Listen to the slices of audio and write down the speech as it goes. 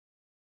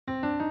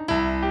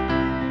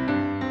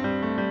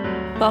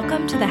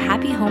Welcome to the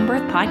Happy Home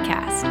Birth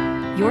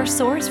Podcast, your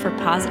source for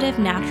positive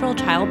natural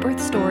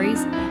childbirth stories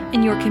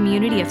and your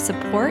community of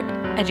support,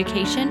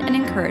 education, and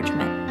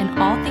encouragement in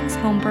all things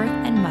home birth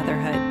and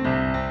motherhood.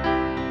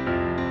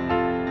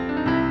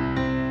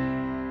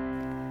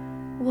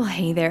 Well,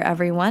 hey there,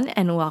 everyone,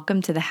 and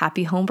welcome to the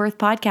Happy Home Birth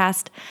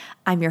Podcast.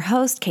 I'm your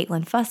host,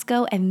 Caitlin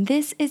Fusco, and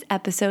this is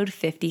episode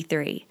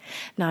 53.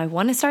 Now, I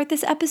want to start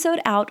this episode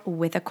out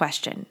with a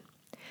question.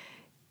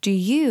 Do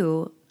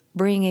you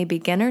bring a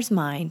beginner's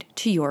mind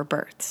to your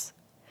births?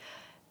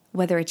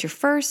 Whether it's your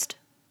first,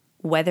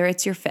 whether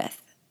it's your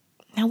fifth.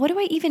 Now, what do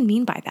I even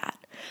mean by that?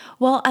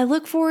 Well, I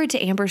look forward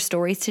to Amber's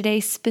stories today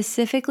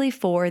specifically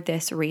for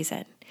this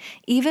reason.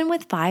 Even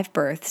with 5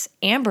 births,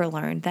 Amber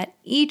learned that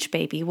each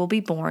baby will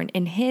be born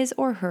in his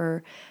or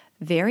her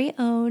very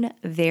own,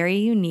 very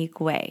unique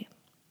way.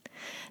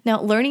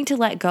 Now, learning to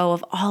let go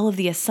of all of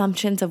the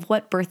assumptions of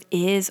what birth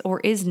is or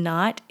is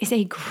not is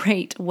a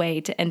great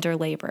way to enter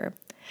labor.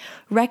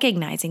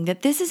 Recognizing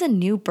that this is a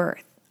new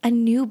birth, a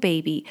new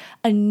baby,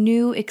 a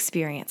new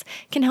experience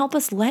can help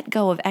us let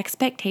go of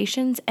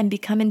expectations and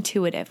become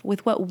intuitive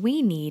with what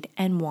we need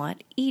and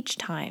want each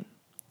time.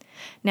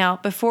 Now,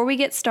 before we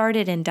get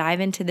started and dive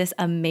into this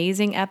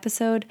amazing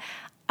episode,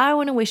 I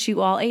want to wish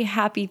you all a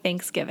happy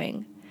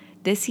Thanksgiving.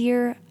 This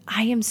year,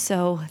 I am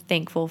so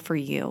thankful for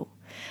you.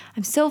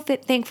 I'm so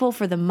thankful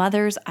for the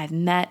mothers I've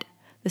met,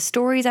 the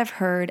stories I've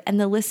heard, and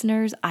the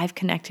listeners I've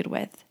connected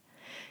with.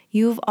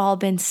 You've all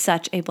been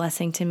such a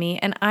blessing to me,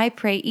 and I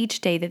pray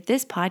each day that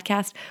this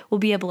podcast will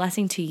be a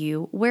blessing to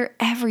you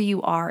wherever you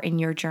are in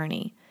your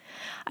journey.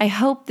 I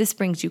hope this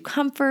brings you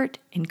comfort,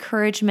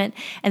 encouragement,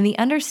 and the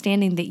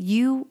understanding that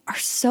you are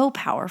so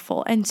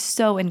powerful and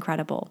so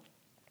incredible.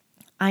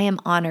 I am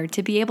honored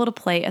to be able to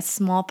play a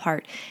small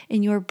part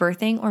in your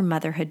birthing or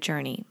motherhood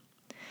journey.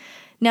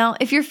 Now,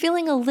 if you're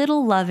feeling a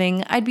little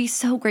loving, I'd be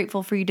so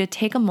grateful for you to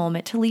take a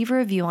moment to leave a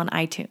review on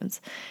iTunes.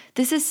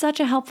 This is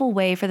such a helpful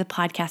way for the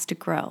podcast to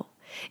grow.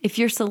 If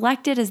you're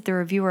selected as the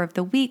reviewer of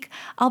the week,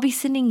 I'll be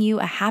sending you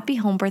a Happy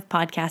Home Birth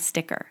Podcast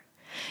sticker.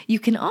 You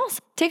can also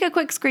take a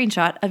quick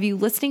screenshot of you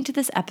listening to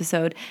this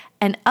episode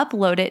and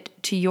upload it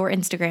to your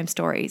Instagram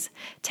stories.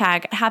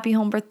 Tag Happy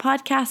Home Birth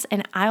Podcast,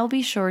 and I'll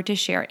be sure to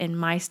share it in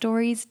my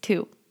stories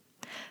too.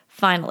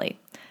 Finally,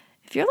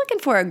 if you're looking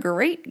for a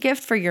great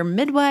gift for your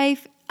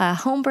midwife, a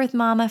home birth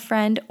mama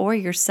friend, or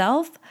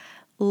yourself,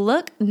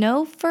 look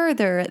no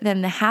further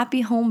than the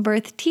Happy Home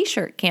Birth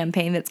t-shirt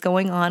campaign that's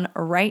going on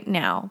right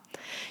now.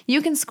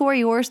 You can score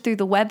yours through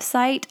the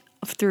website,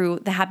 through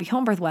the Happy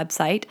Home Birth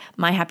website,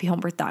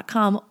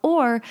 myhappyhomebirth.com,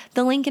 or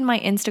the link in my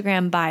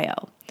Instagram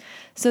bio.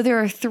 So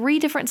there are 3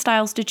 different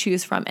styles to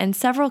choose from and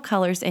several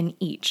colors in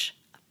each.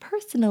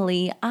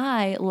 Personally,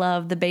 I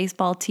love the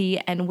baseball tee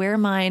and wear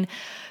mine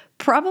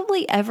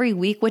probably every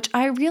week, which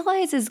I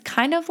realize is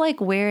kind of like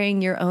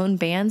wearing your own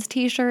band's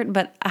t-shirt,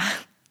 but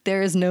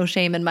there is no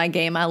shame in my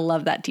game. I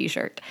love that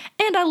t-shirt.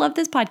 And I love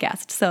this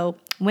podcast, so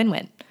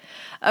win-win.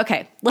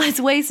 Okay, let's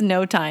waste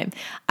no time.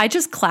 I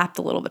just clapped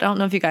a little bit. I don't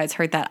know if you guys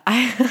heard that.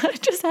 I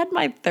just had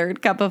my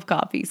 3rd cup of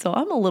coffee, so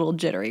I'm a little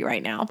jittery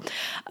right now.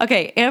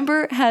 Okay,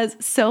 Amber has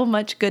so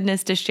much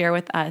goodness to share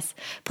with us.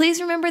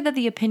 Please remember that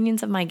the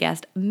opinions of my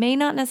guest may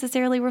not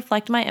necessarily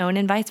reflect my own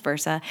and vice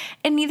versa,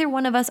 and neither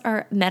one of us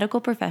are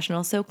medical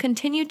professionals, so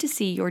continue to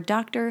see your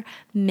doctor,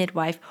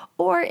 midwife,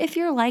 or if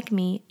you're like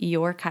me,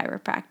 your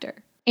chiropractor.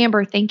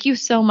 Amber, thank you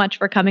so much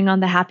for coming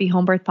on the Happy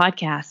Home Birth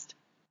Podcast.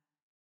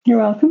 You're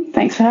welcome.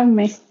 Thanks for having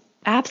me.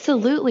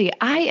 Absolutely.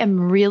 I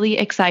am really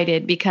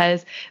excited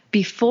because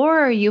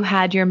before you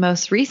had your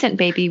most recent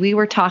baby, we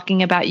were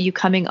talking about you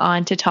coming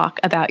on to talk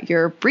about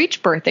your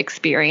breech birth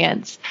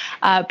experience.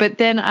 But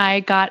then I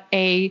got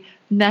a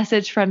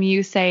message from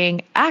you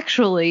saying,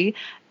 actually,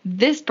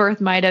 this birth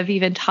might have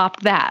even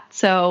topped that.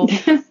 So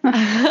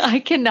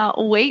I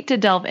cannot wait to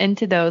delve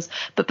into those.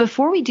 But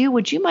before we do,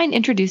 would you mind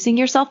introducing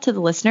yourself to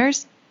the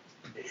listeners?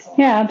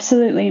 Yeah,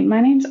 absolutely.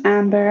 My name's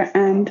Amber,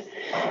 and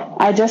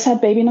I just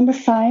had baby number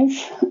 5.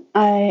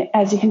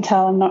 As you can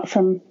tell, I'm not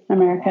from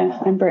America.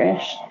 I'm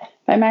British.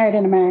 But I married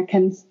an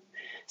American.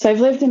 So I've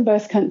lived in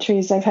both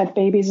countries. I've had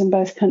babies in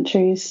both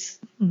countries.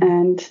 Mm-hmm.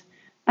 And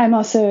I'm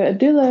also a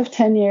doula of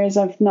 10 years.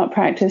 I've not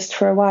practiced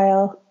for a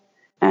while.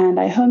 And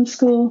I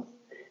homeschool.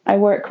 I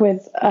work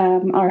with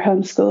our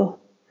homeschool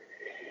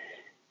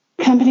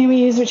company we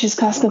use, which is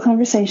Classical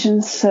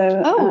Conversations.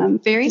 So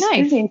very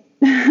nice.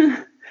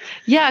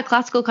 Yeah,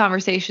 Classical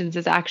Conversations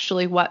is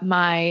actually what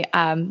my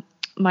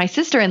my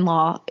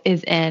sister-in-law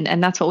is in,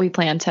 and that's what we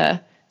plan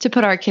to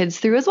put our kids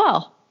through as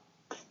well.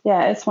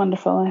 Yeah, it's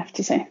wonderful, I have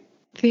to say.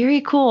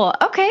 Very cool.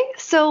 Okay,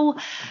 so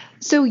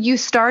you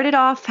started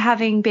off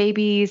having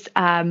babies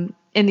in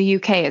the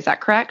UK, is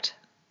that correct?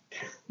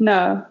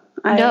 No,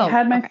 I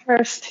had my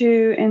first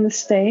 2 in the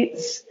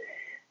States,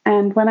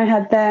 and when I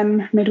had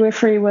them,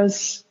 midwifery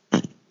was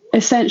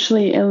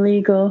essentially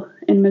illegal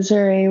in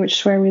Missouri, which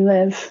is where we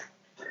live.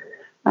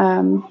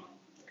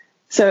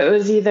 So it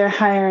was either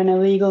hire an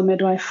illegal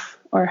midwife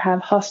or have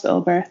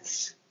hospital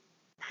births.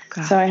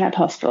 Gosh. So I had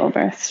hospital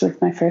births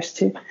with my first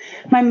two.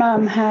 My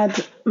mom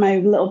had my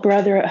little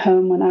brother at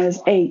home when I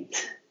was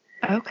 8.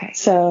 Okay.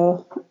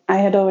 So I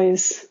had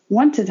always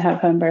wanted to have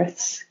home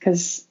births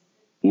because,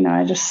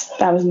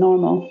 that was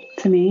normal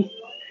to me.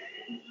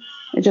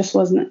 It just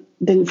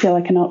didn't feel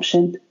like an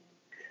option.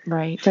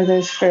 Right. For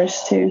those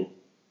first two.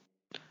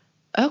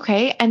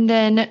 Okay. And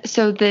then,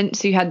 so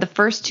you had the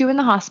first 2 in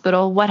the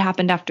hospital. What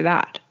happened after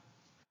that?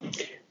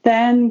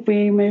 Then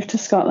we moved to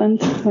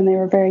Scotland when they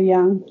were very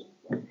young.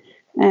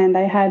 And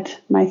I had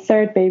my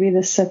third baby,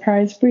 the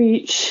surprise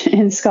breech,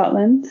 in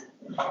Scotland.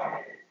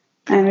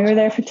 And we were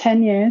there for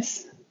 10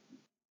 years.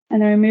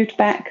 And then we moved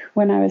back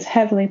when I was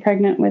heavily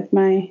pregnant with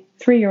my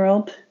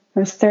 3-year-old. I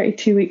was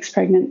 32 weeks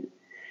pregnant.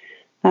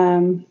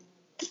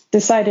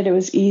 Decided it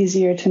was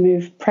easier to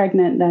move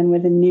pregnant than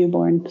with a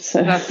newborn.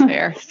 So that's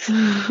fair.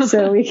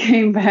 So we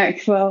came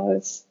back while I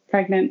was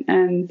pregnant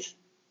and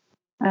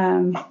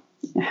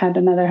had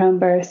another home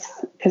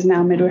birth because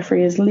now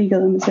midwifery is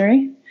legal in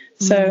Missouri.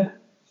 So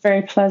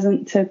very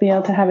pleasant to be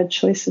able to have a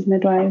choice of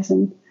midwives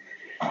and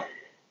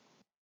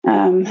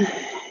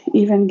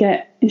even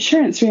get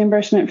insurance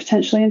reimbursement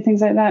potentially and things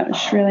like that,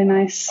 which is really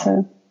nice.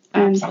 So,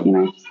 and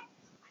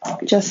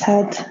just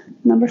had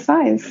number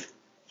 5.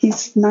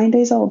 He's 9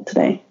 days old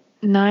today.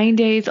 9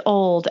 days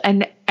old.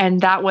 And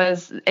that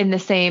was in the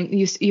same,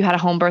 you had a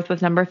home birth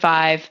with number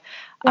 5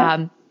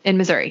 in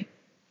Missouri.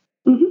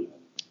 Mm-hmm.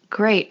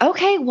 Great.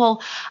 Okay.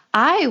 Well,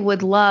 I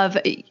would love,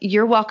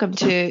 you're welcome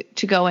to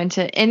go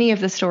into any of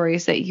the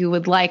stories that you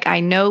would like.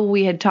 I know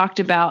we had talked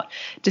about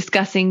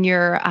discussing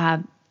your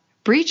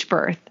breech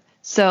birth.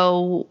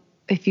 So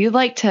if you'd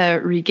like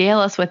to regale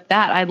us with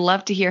that, I'd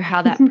love to hear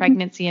how that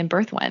pregnancy and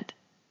birth went.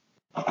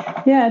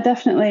 Yeah,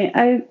 definitely.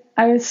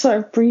 I would sort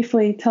of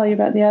briefly tell you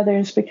about the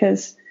others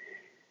because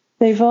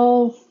they've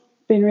all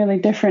been really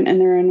different in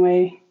their own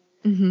way,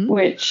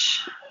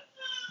 which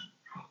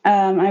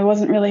I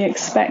wasn't really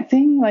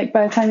expecting. Like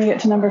by the time you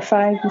get to number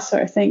 5, you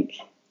sort of think,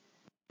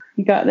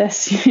 you got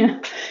this, you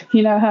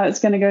know how it's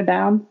going to go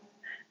down,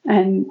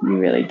 and you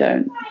really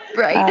don't.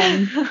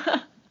 Right.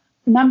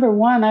 Number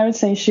 1, I would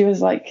say she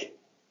was like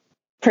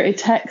pretty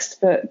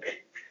textbook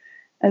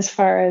as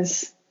far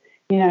as,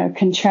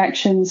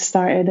 contractions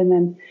started and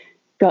then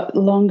got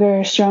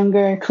longer,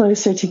 stronger,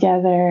 closer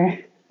together,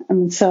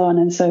 and so on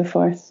and so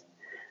forth.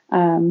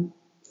 But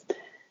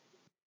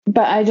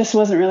I just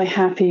wasn't really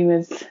happy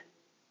with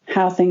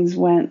how things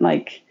went.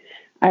 Like,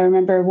 I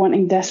remember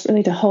wanting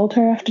desperately to hold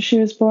her after she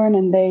was born,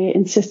 and they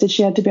insisted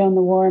she had to be on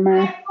the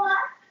warmer,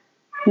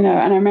 and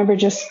I remember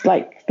just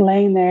like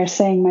laying there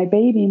saying, my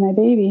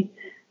baby,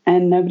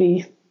 and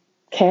nobody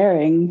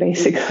caring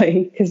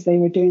basically because they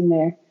were doing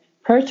their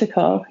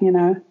protocol,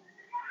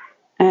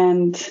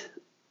 And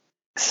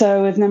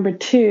so with number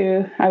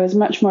 2, I was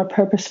much more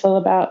purposeful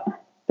about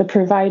the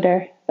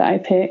provider that I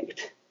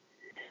picked.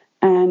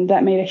 And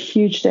that made a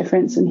huge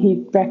difference. And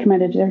he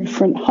recommended a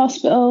different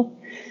hospital,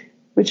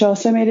 which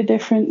also made a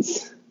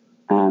difference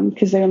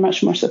because they were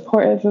much more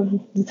supportive of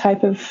the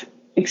type of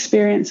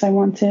experience I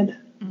wanted.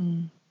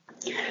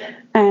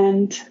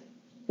 And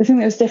the thing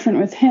that was different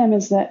with him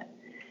is that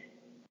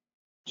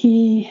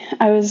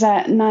I was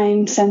at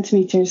 9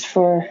 centimeters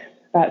for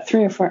about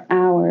 3 or 4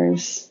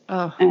 hours.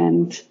 Oh.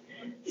 And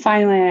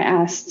finally I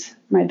asked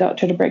my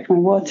doctor to break my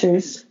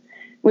waters,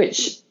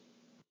 which,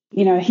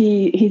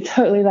 he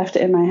totally left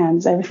it in my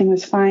hands. Everything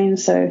was fine.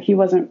 So he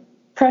wasn't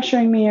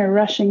pressuring me or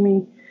rushing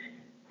me.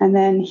 And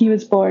then he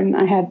was born.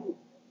 I had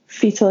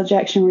fetal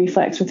ejection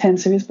reflex with him.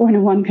 So he was born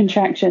in 1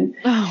 contraction,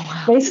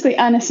 basically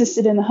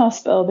unassisted in the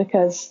hospital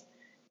because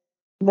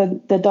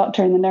the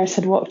doctor and the nurse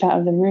had walked out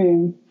of the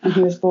room and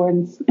he was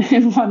born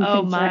in 1 contraction.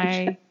 Oh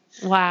my,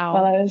 wow.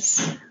 While I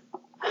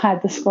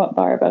had the squat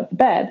bar above the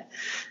bed.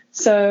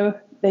 So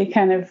they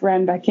kind of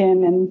ran back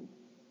in, and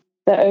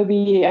the OB,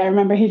 I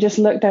remember he just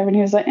looked over and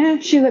he was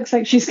like, she looks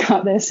like she's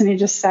got this. And he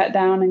just sat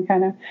down and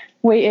kind of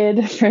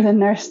waited for the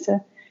nurse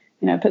to,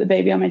 put the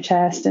baby on my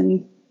chest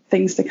and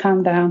things to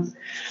calm down.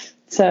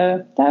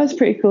 So that was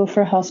pretty cool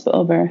for a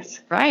hospital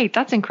birth. Right.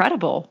 That's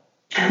incredible.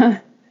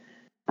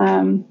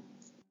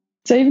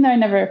 So even though I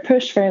never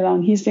pushed very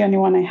long, he's the only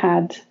one I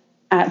had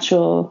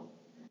actual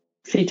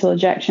fetal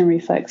ejection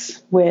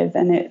reflex with.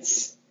 And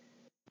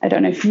I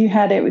don't know if you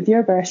had it with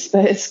your birth,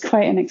 but it's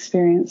quite an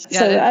experience. Yeah,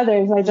 so the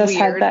others, I just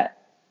had that,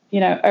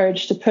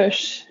 urge to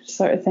push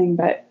sort of thing,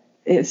 but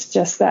it's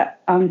just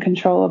that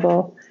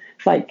uncontrollable,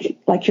 like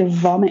you're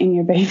vomiting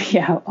your baby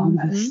out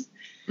almost.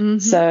 Mm-hmm.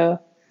 So,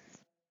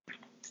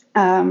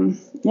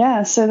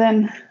 so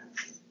then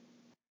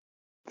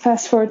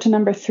fast forward to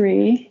number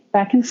 3,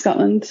 back in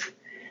Scotland.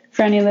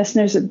 For any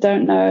listeners that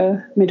don't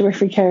know,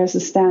 midwifery care is the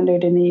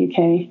standard in the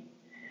UK.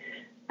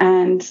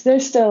 And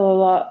there's still a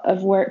lot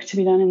of work to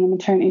be done in the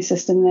maternity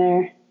system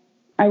there.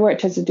 I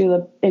worked as a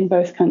doula in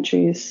both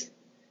countries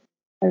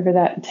over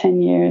that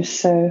 10 years.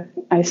 So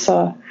I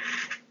saw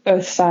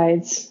both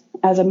sides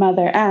as a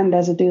mother and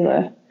as a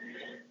doula.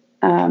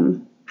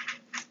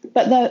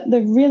 But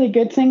the really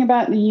good thing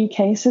about the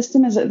UK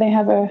system is that they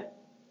have a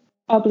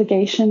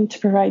obligation to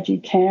provide you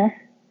care.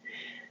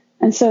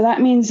 And so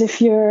that means if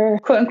you're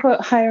quote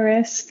unquote high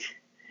risk,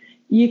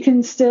 you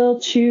can still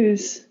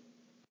choose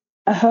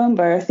a home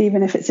birth,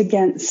 even if it's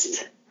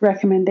against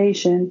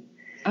recommendation.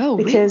 Oh,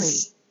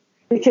 because,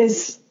 really?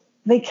 Because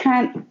they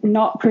can't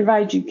not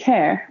provide you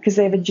care because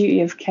they have a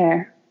duty of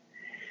care.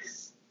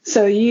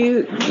 So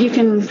you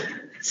can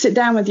sit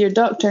down with your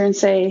doctor and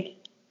say,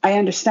 I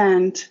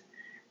understand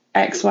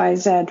X, Y,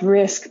 Z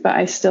risk, but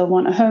I still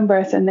want a home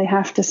birth, and they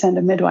have to send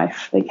a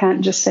midwife. They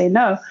can't just say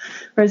no.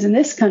 Whereas in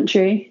this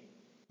country,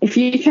 if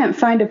you can't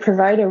find a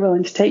provider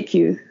willing to take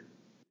you,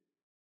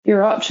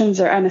 your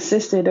options are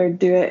unassisted or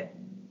do it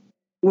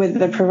with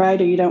the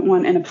provider you don't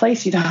want in a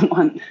place you don't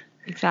want.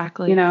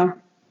 Exactly. You know?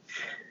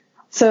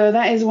 So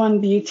that is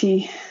one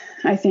beauty,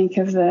 I think,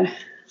 of the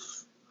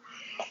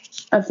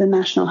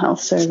National Health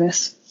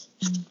Service.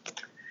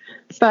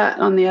 But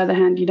on the other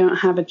hand, you don't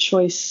have a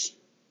choice.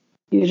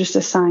 You're just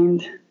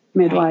assigned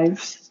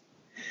midwives.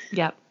 Right.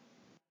 Yep.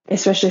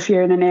 Especially if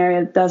you're in an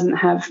area that doesn't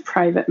have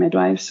private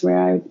midwives,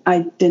 where I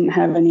didn't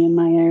have any in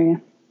my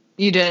area.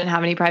 You didn't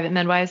have any private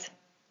midwives?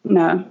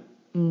 No.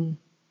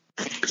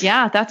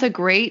 Yeah, that's a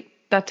great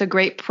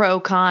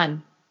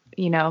pro-con,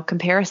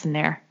 comparison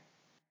there.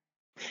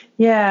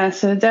 Yeah,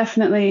 so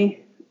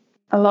definitely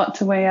a lot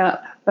to weigh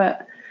up,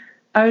 but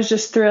I was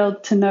just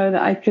thrilled to know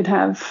that I could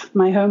have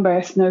my home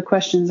birth, no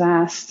questions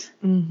asked.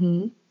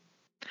 Mm-hmm.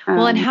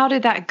 Well, and how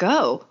did that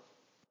go?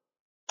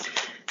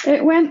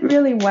 It went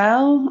really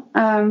well.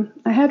 I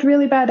had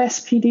really bad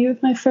SPD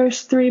with my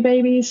first 3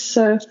 babies,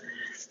 so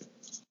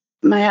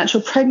my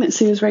actual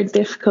pregnancy was very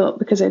difficult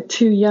because I had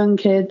 2 young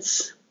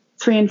kids,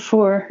 3 and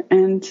 4,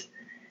 and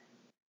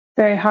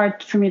very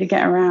hard for me to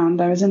get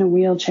around. I was in a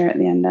wheelchair at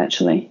the end,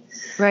 actually.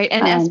 Right,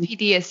 and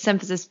SPD is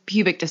symphysis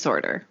pubic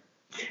disorder,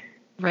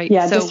 right?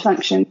 Yeah, so,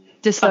 dysfunction.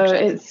 So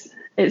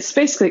it's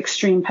basically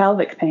extreme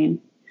pelvic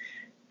pain,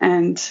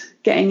 and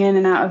getting in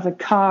and out of a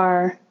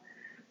car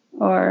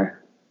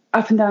or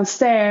up and down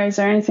stairs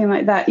or anything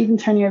like that, even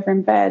turning over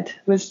in bed,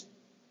 was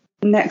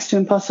next to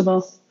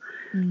impossible.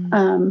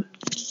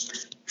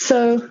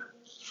 So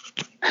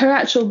her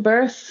actual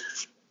birth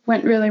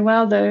went really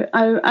well, though.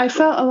 I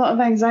felt a lot of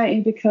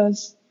anxiety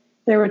because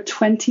there were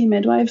 20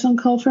 midwives on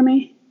call for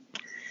me.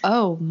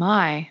 Oh,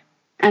 my.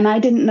 And I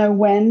didn't know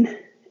when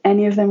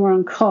any of them were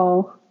on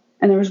call.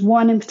 And there was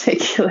one in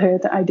particular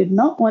that I did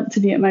not want to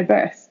be at my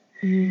birth,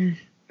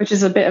 which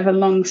is a bit of a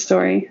long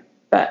story.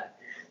 But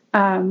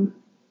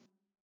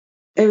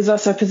it was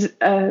also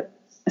a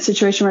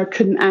situation where I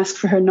couldn't ask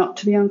for her not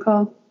to be on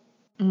call.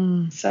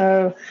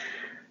 So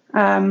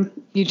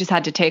you just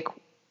had to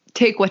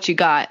take what you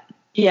got.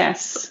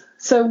 Yes.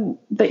 So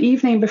the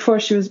evening before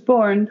she was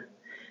born,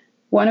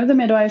 one of the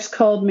midwives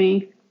called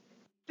me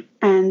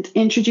and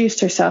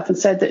introduced herself and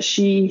said that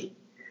she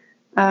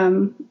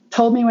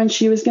told me when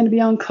she was going to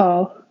be on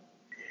call.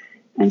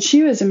 And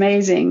she was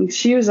amazing.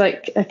 She was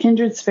like a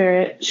kindred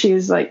spirit. She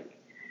was like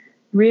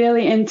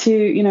really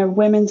into,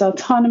 women's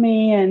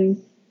autonomy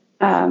and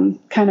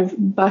kind of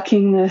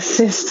bucking the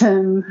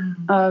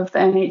system of the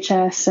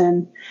NHS.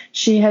 And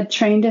she had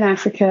trained in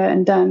Africa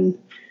and done,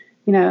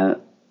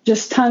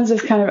 just tons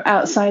of kind of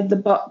outside the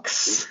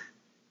box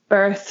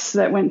births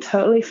that went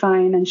totally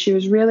fine. And she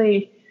was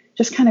really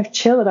just kind of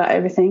chill about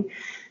everything.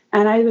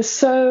 And I was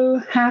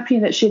so happy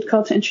that she had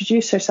called to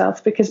introduce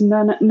herself because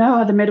no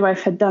other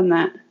midwife had done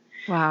that.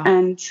 Wow.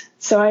 And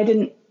so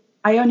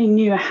I only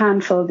knew a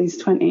handful of these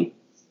 20.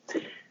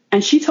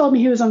 And she told me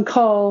he was on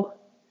call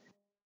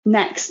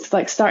next,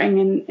 like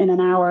starting in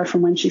an hour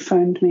from when she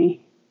phoned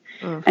me.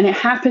 And it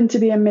happened to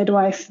be a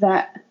midwife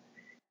that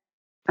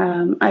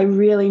I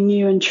really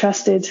knew and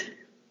trusted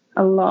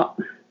a lot.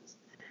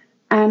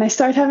 And I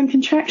started having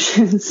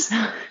contractions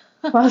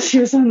while she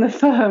was on the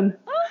phone.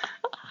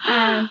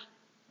 And,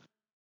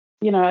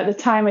 at the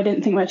time I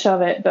didn't think much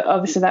of it, but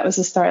obviously that was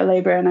the start of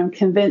labor. And I'm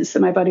convinced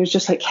that my body was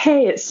just like,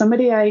 hey, it's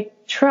somebody I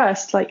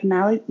trust. Like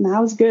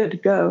now's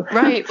good. Go.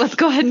 Right. Let's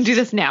go ahead and do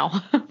this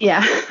now.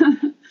 Yeah.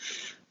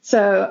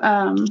 So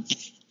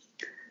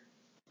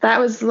that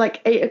was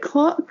like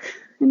 8:00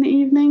 in the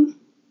evening.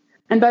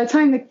 And by the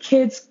time the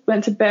kids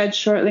went to bed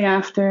shortly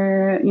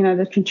after,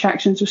 the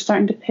contractions were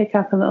starting to pick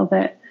up a little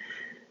bit.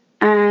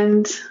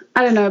 And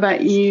I don't know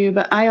about you,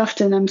 but I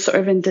often am sort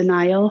of in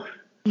denial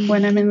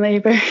when I'm in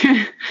labor.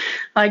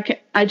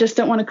 Like, I just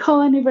don't want to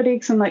call anybody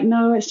because I'm like,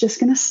 no, it's just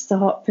going to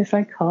stop if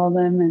I call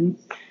them. And,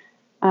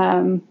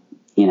 don't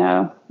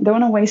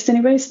want to waste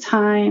anybody's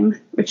time,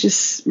 which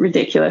is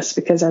ridiculous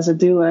because as a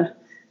doula,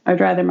 I'd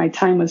rather my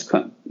time was,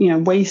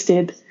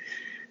 wasted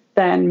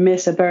than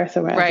miss a birth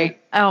or whatever.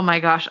 Right. Oh my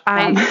gosh.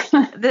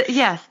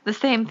 Yes, the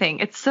same thing.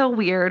 It's so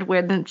weird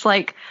when it's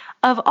like,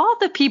 of all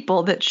the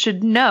people that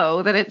should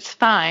know that it's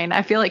fine,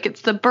 I feel like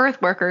it's the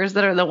birth workers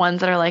that are the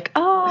ones that are like,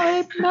 oh,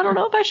 I don't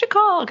know if I should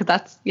call. Because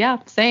that's,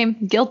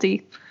 same,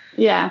 guilty.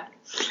 Yeah.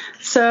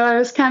 So I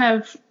was kind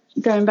of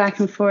going back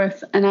and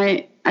forth, and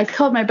I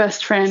called my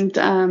best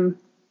friend.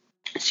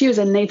 She was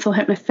a natal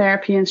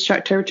hypnotherapy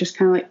instructor, which is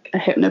kind of like a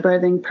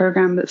hypnobirthing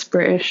program that's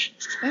British.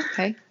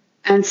 Okay.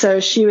 And so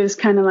she was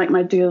kind of like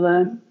my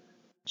doula.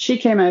 She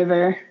came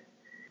over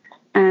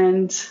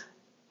and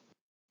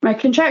my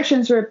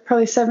contractions were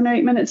probably 7 or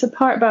 8 minutes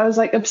apart, but I was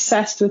like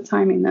obsessed with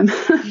timing them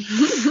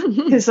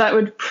because that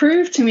would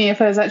prove to me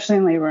if I was actually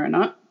in labor or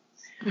not.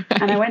 Right.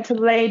 And I went to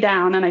lay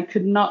down and I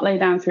could not lay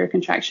down through a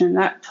contraction. And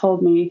that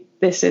told me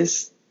this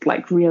is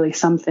like really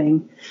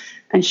something.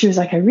 And she was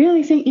like, I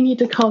really think you need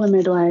to call the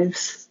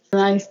midwives. And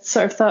I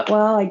sort of thought,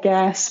 well, I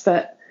guess,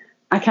 but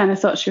I kind of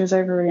thought she was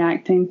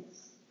overreacting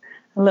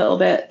a little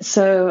bit.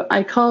 So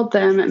I called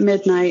them at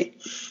midnight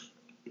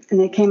and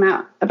they came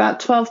out about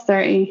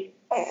 12:30.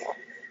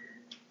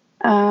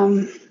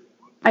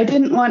 I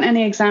didn't want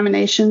any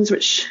examinations,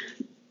 which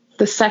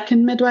the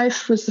second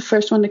midwife was the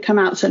first one to come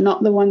out, so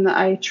not the one that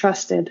I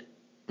trusted,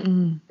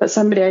 but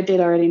somebody I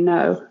did already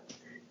know.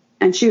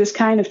 And she was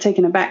kind of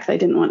taken aback that I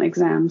didn't want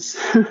exams.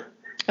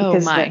 Oh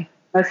my.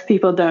 Most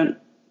people don't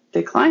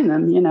decline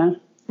them, you know.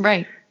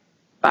 Right.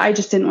 But I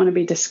just didn't want to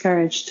be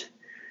discouraged.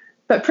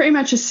 But pretty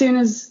much as soon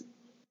as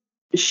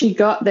she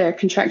got there,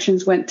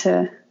 contractions went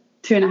to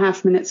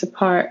 2.5 minutes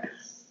apart.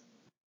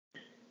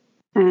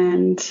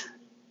 And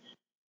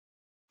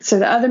so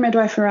the other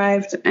midwife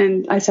arrived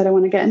and I said, I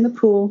want to get in the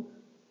pool.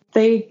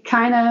 They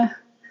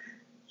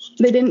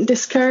didn't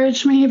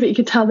discourage me, but you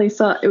could tell they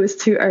thought it was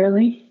too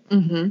early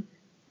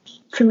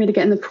for me to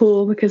get in the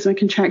pool because my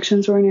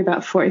contractions were only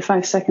about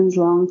 45 seconds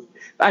long.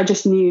 But I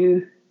just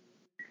knew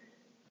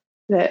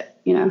that,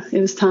 you know, it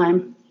was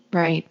time.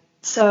 Right.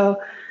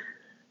 So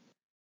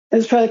it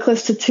was probably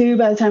close to 2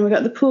 by the time we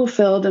got the pool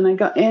filled and I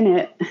got in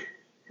it.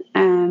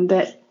 And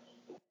at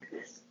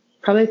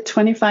probably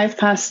 25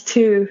 past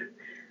 2,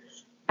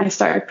 I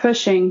started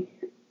pushing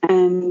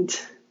and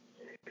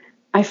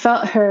I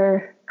felt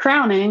her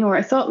crowning, or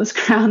I thought was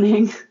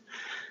crowning.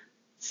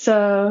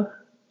 So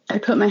I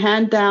put my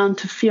hand down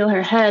to feel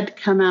her head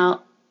come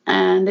out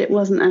and it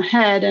wasn't a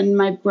head and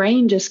my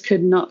brain just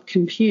could not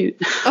compute.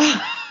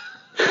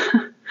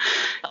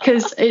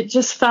 Because it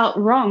just felt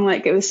wrong.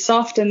 Like it was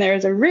soft and there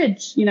was a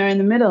ridge, you know, in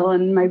the middle.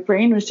 And my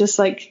brain was just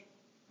like,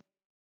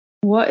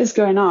 what is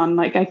going on?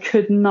 Like I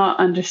could not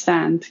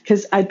understand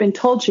because I'd been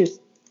told she was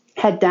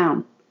head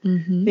down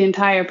the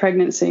entire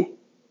pregnancy.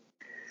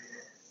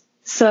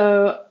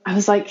 So I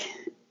was like,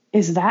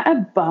 is that a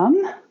bum?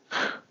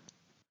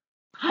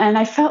 And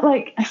I felt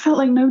like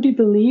nobody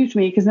believed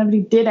me because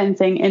nobody did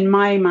anything in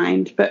my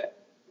mind,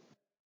 but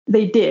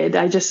they did.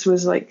 I just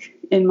was like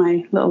in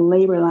my little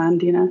labor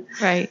land, you know?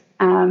 Right.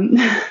 And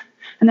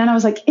then I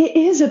was like, it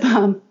is a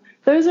bum.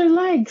 Those are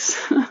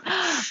legs.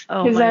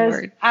 Oh my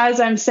word. As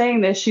I'm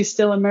saying this, she's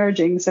still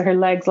emerging. So her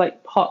legs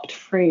like popped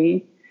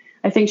free.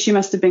 I think she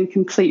must have been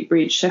complete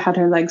breech. She had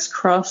her legs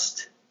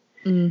crossed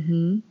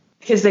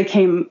because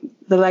the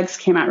legs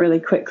came out really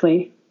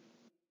quickly.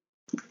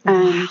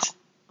 And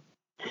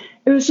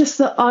it was just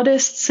the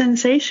oddest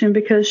sensation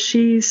because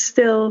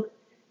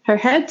her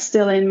head's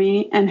still in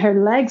me and her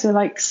legs are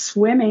like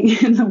swimming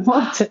in the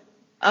water.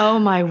 Oh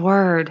my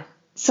word.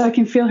 So I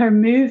can feel her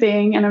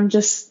moving and I'm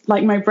just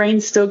like, my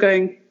brain's still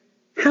going,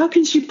 how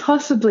can she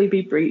possibly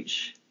be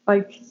breech?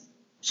 Like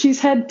she's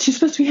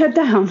supposed to be head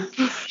down.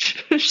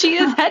 She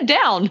is head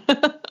down.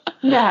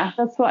 Yeah,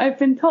 that's what I've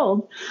been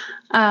told.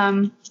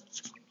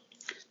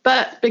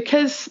 But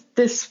because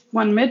this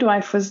one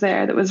midwife was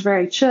there that was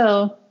very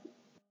chill,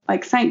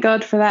 like thank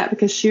God for that,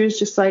 because she was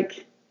just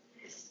like,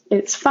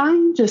 it's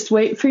fine, just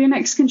wait for your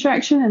next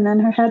contraction and then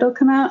her head will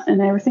come out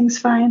and everything's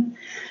fine.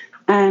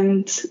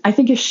 And I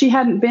think if she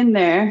hadn't been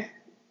there,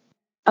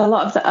 a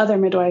lot of the other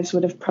midwives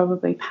would have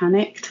probably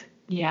panicked.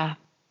 Yeah.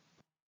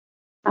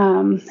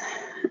 And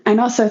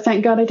also,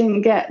 thank God I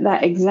didn't get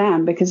that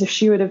exam, because if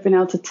she would have been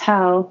able to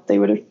tell, they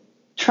would have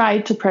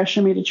tried to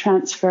pressure me to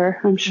transfer,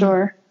 I'm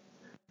sure.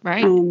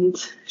 Right. And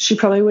she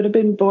probably would have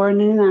been born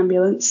in an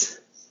ambulance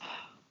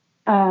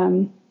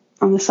on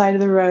the side of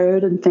the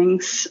road and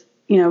things,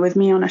 you know, with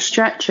me on a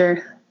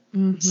stretcher.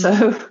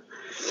 So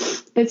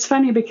it's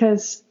funny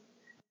because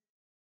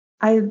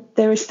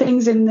there was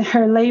things in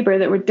her labor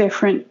that were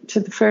different to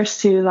the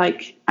first two.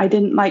 Like I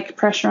didn't like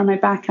pressure on my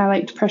back. I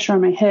liked pressure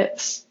on my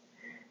hips.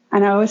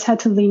 And I always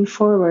had to lean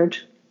forward.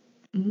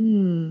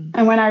 And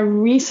when I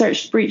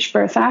researched breech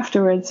birth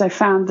afterwards, I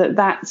found that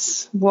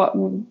that's what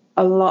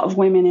a lot of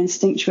women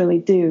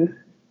instinctually do.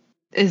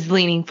 Is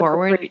leaning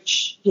forward.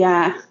 Breech.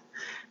 Yeah.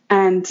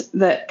 And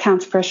that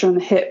counter pressure on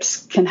the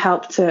hips can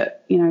help to,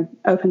 you know,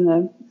 open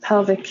the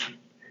pelvic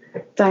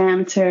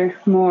diameter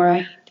more.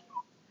 Right.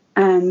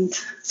 And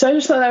so I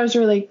just thought that was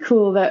really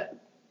cool that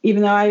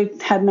even though I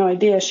had no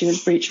idea she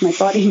was breech, my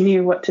body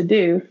knew what to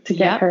do to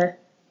get her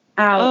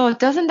out. Oh,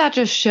 doesn't that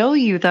just show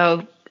you,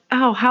 though,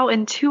 how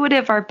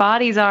intuitive our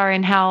bodies are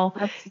and how,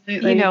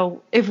 you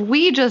know, if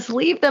we just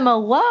leave them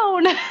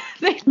alone,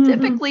 they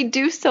typically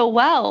do so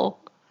well.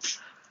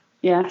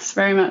 Yes,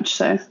 very much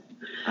so.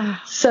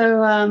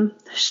 So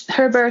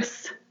her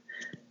birth,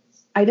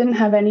 I didn't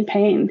have any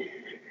pain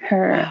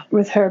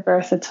with her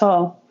birth at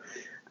all.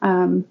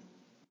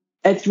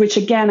 Which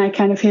again, I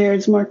kind of hear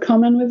is more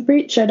common with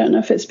breech. I don't know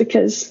if it's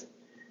because,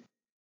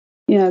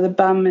 you know, the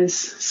bum is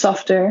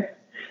softer,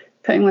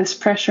 putting less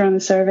pressure on the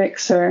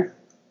cervix, or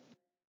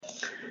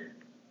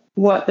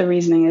what the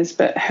reasoning is,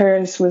 but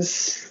hers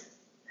was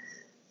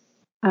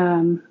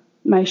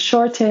My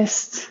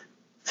shortest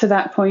to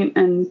that point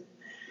and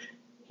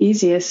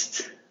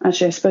easiest,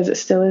 actually, I suppose it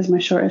still is my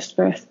shortest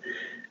birth.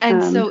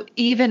 And so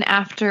even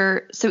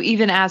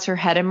as her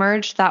head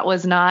emerged, that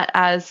was not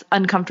as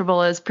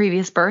uncomfortable as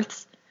previous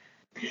births?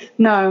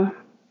 No.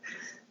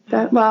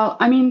 Well,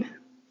 I mean,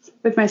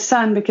 with my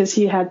son, because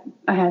I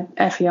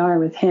had FER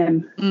with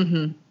him,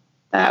 mm-hmm.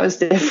 that was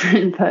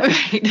different. But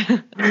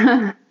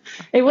right.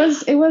 it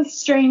was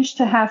strange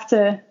to have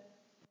the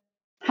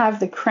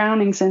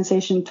crowning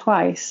sensation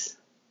twice.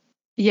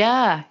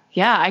 Yeah,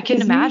 I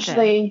can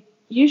imagine.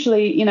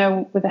 Usually,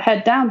 with a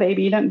head down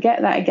baby, you don't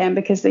get that again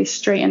because they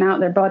straighten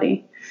out their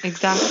body.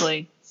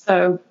 Exactly.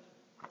 So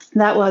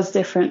that was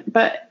different,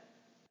 but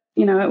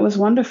it was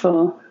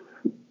wonderful.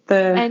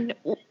 And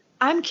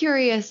I'm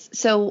curious,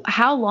 so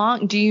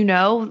do you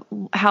know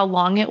how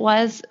long it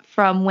was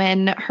from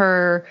when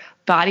her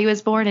body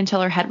was born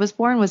until her head was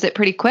born? Was it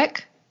pretty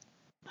quick?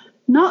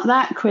 Not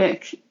that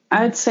quick.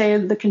 I'd say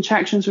the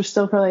contractions were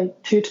still probably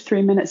 2 to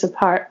 3 minutes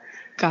apart.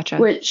 Gotcha.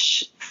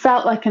 Which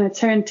felt like an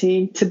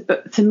eternity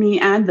to me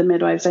and the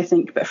midwives, I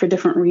think, but for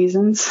different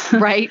reasons.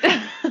 Right.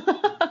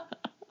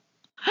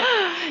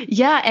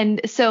 Yeah.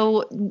 And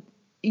so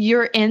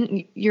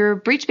your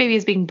breech baby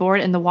is being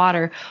born in the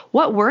water.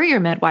 What were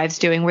your midwives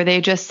doing? Were they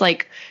just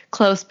like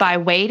close by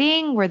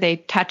waiting? Were they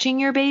touching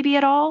your baby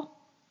at all?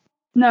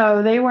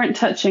 No, they weren't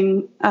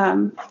touching.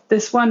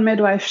 This one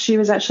midwife, she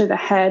was actually the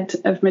head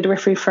of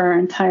midwifery for our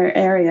entire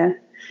area.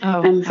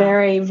 And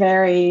very,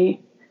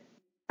 very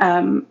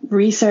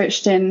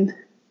researched in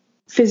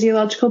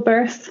physiological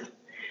birth.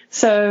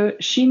 So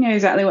she knew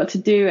exactly what to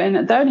do.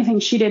 And the only thing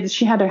she did is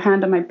she had her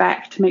hand on my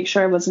back to make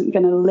sure I wasn't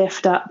going to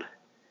lift up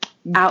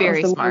out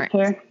very of the smart.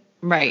 water.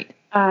 Right.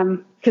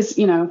 Because,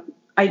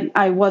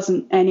 I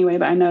wasn't anyway,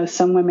 but I know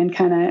some women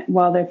kind of,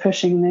 while they're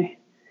pushing,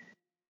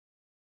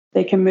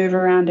 they can move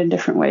around in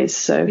different ways.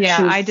 So yeah,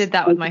 I did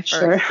that with my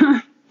first.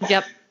 Sure.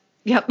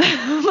 Yep.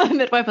 My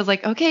midwife was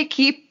like, okay,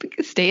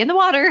 stay in the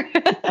water.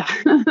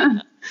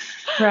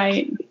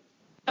 Right.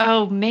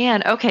 Oh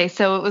man. Okay.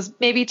 So it was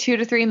maybe 2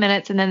 to 3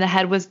 minutes and then the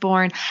head was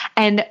born.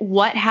 And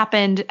what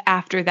happened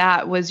after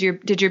that? Was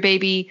the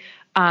baby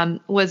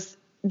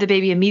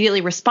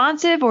immediately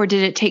responsive, or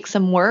did it take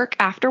some work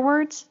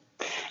afterwards?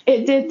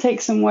 It did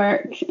take some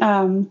work.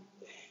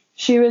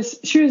 She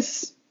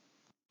was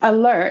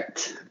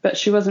alert, but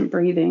she wasn't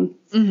breathing.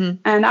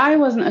 Mm-hmm. And I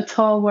wasn't at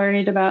all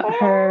worried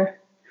about her,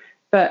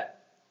 but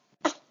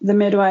the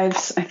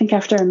midwives, I think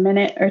after a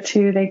minute or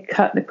two, they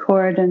cut the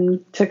cord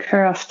and took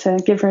her off to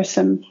give her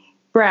some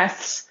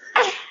breaths.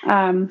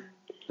 But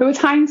with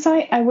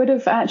hindsight, I would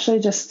have actually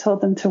just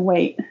told them to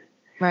wait.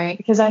 Right.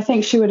 Because I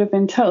think she would have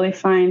been totally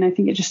fine. I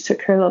think it just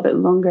took her a little bit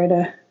longer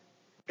to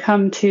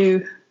come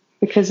to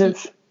because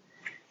of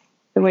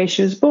the way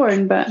she was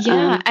born. But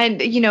yeah.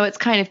 And it's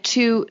kind of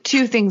two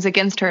things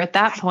against her at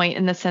that point,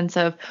 in the sense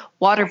of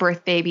water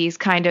birth babies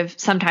kind of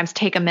sometimes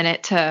take a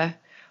minute to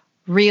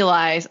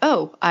realize,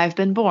 oh, I've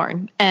been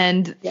born.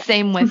 And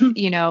same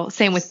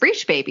with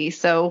breech babies.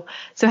 So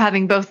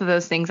having both of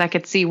those things, I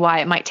could see why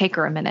it might take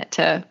her a minute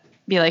to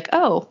be like,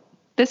 oh,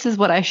 this is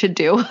what I should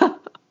do.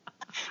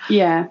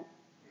 Yeah.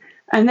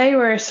 And they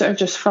were sort of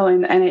just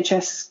following the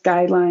NHS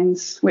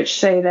guidelines, which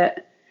say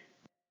that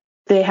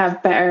they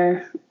have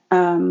better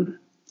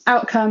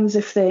outcomes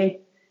if they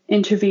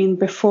intervene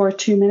before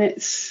 2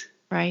 minutes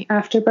right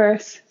after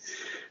birth.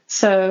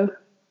 So,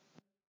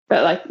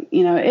 but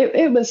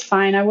it was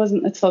fine. I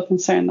wasn't at all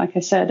concerned, like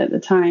I said at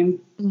the time.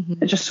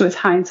 Mm-hmm. Just with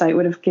hindsight, I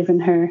would have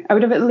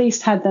at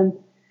least had them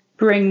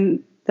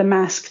bring the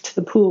mask to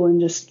the pool and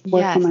just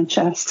work on my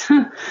chest.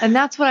 And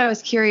that's what I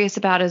was curious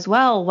about as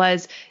well,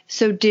 was,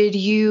 so did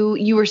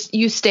you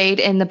stayed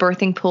in the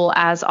birthing pool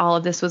as all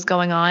of this was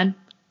going on?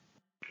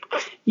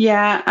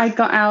 Yeah, I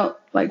got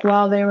out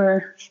while they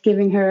were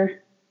giving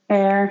her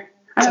air.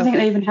 I don't think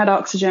they even had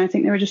oxygen. I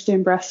think they were just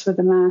doing breaths with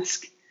the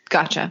mask.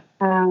 Gotcha.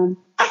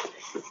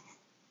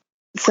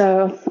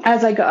 So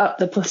as I got up,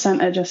 the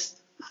placenta just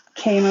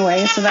came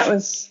away. So that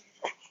was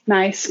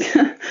nice.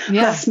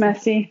 Less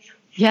messy.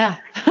 Yeah.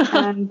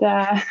 And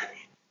they,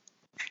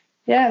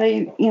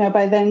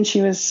 by then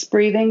she was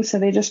breathing, so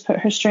they just put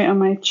her straight on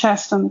my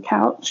chest on the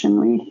couch, and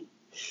we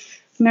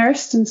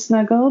nursed and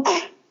snuggled.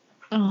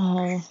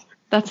 Oh,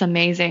 that's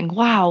amazing.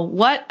 Wow.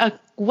 What a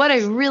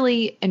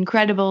really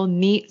incredible,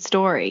 neat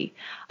story.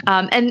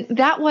 And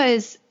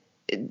that's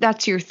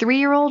your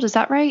 3-year-old, is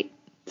that right?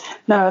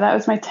 No, that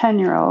was my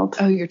 10-year-old.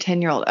 Oh, your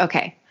 10-year-old.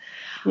 Okay.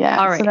 Yeah.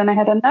 All right. So then I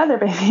had another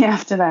baby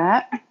after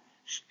that.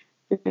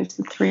 There's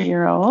the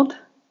 3-year-old.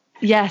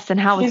 Yes. And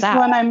how was that? She's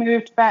when I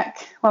moved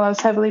back while I was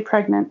heavily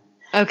pregnant.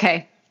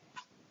 Okay.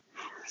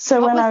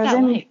 So what was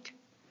that like?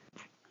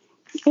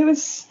 It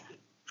was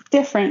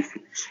different.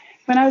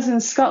 When I was in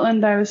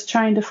Scotland, I was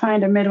trying to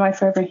find a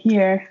midwife over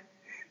here,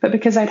 but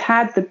because I'd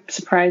had the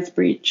surprise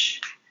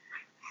breech,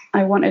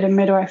 I wanted a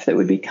midwife that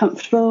would be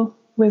comfortable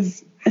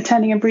with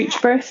attending a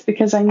breech birth,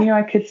 because I knew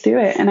I could do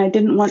it, and I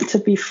didn't want to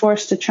be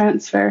forced to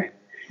transfer.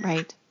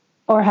 Right.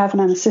 Or have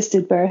an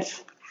unassisted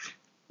birth.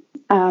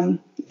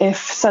 If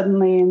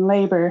suddenly in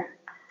labor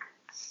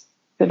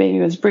the baby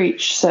was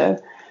breech.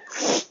 So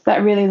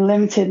that really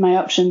limited my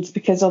options,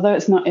 because although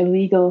it's not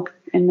illegal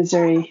in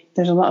Missouri,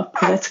 there's a lot of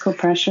political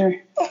pressure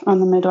on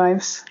the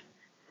midwives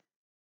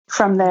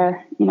from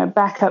their,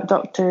 backup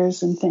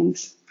doctors and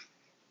things.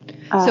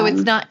 So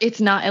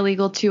it's not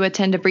illegal to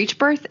attend a breech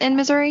birth in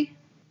Missouri?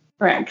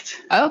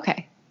 Correct. Oh,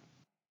 okay.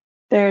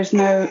 There's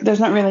not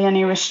really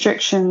any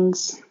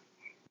restrictions.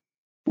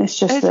 It's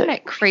just Isn't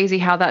it crazy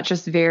how that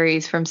just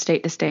varies from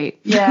state to state?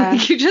 Yeah.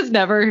 You just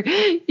never,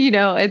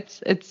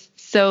 it's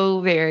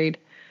so varied.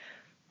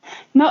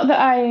 Not that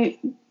I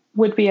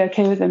would be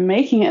okay with them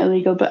making it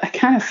illegal, but I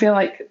kind of feel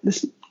like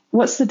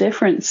what's the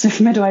difference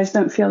if midwives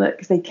don't feel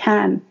that they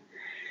can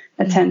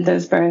attend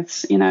those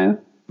births,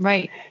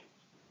 Right.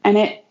 And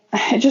it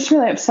just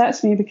really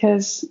upsets me,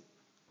 because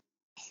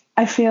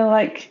I feel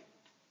like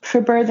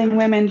for birthing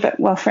women,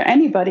 but for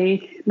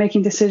anybody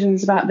making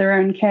decisions about their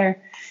own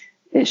care,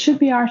 it should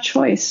be our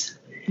choice.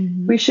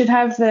 Mm-hmm. We should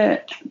have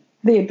the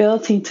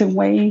ability to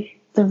weigh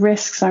the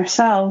risks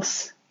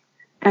ourselves,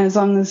 and as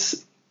long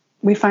as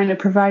we find a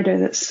provider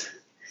that's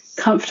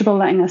comfortable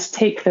letting us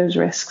take those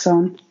risks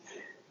on,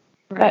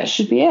 that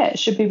should be it. It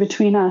should be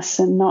between us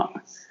and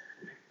not,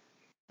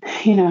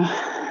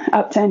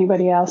 up to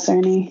anybody else or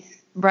any.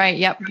 Right.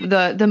 Yep.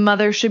 The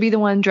mother should be the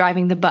one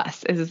driving the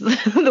bus is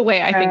the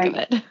way I think of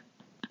it.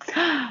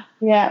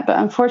 Yeah. But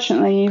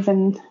unfortunately,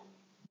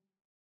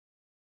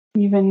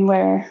 even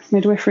where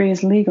midwifery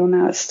is legal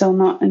now, it's still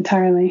not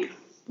entirely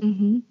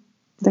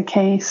the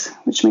case,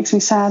 which makes me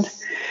sad.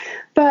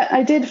 But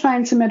I did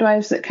find some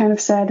midwives that kind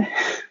of said,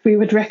 we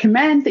would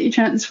recommend that you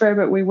transfer,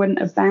 but we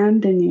wouldn't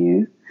abandon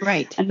you.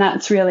 Right. And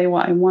that's really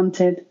what I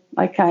wanted.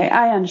 Like,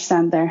 I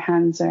understand their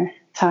hands are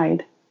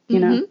tied,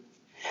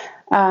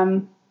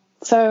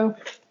 So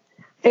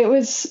it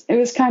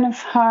was kind of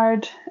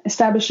hard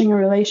establishing a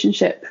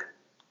relationship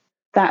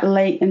that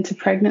late into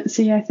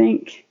pregnancy, I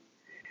think.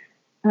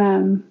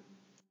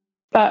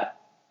 But,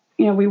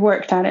 we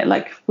worked at it.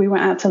 Like, we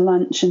went out to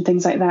lunch and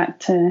things like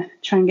that to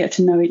try and get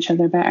to know each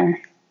other better.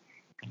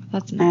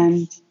 That's nice.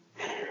 And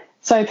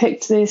so I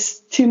picked these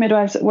two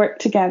midwives that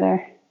worked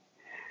together,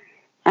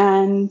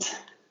 and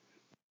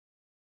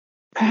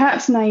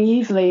perhaps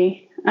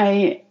naively,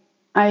 I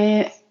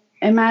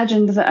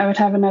imagined that I would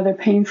have another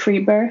pain-free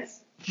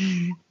birth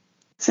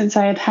since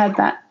I had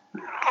that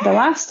the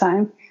last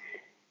time.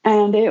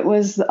 And it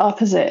was the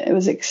opposite. It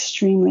was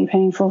extremely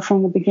painful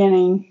from the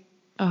beginning.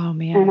 Oh,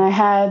 man. And I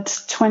had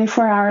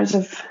 24 hours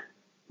of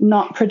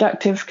not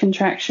productive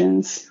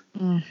contractions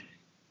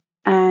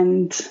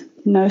and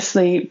no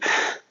sleep.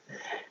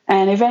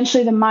 And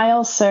eventually the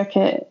Miles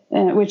circuit,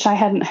 which I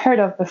hadn't heard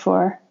of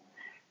before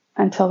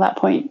until that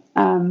point.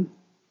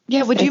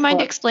 Would you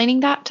mind explaining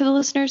that to the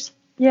listeners?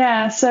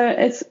 Yeah, so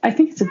I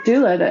think it's a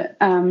doula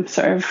that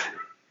sort of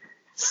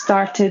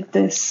started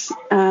this,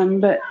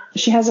 but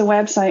she has a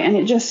website, and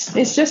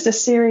it's just a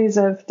series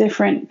of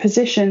different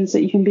positions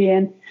that you can be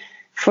in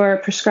for a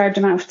prescribed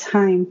amount of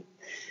time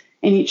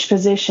in each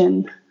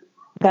position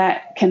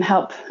that can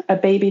help a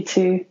baby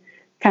to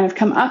kind of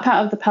come up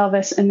out of the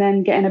pelvis and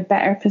then get in a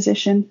better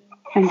position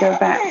and go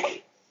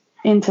back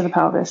into the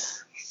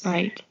pelvis.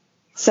 Right.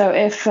 So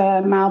if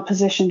a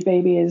malpositioned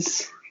baby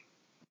is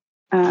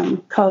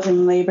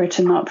causing labor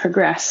to not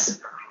progress,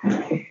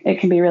 it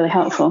can be really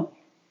helpful.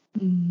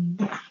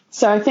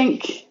 So I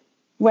think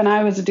when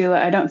I was a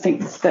doula, I don't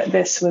think that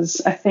this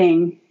was a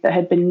thing that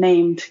had been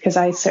named, because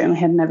I certainly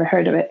had never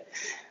heard of it.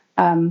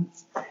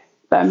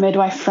 But a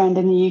midwife friend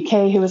in the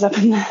UK who was up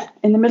in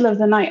the middle of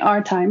the night,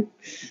 our time,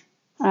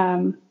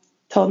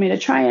 told me to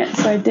try it.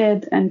 So I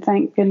did, and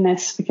thank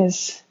goodness,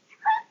 because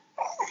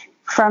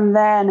from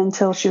then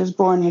until she was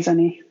born was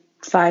only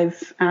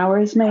 5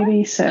 hours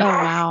maybe. So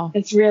wow.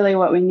 It's really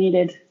what we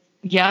needed.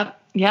 Yep.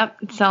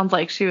 It sounds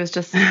like she was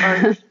just,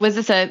 or was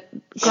this a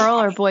girl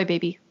or boy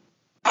baby?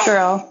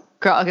 Girl.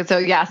 Okay, so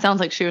yeah, sounds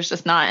like she was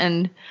just not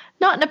in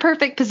a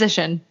perfect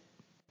position.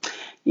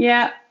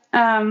 Yeah.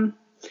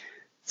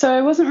 So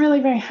I wasn't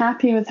really very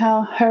happy with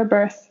how her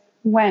birth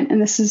went,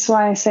 and this is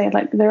why I say,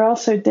 like, they're all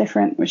so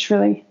different, which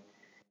really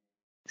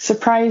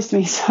surprised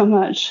me so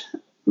much,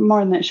 more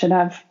than it should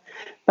have.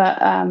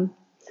 But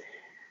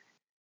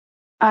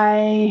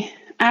I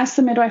asked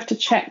the midwife to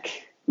check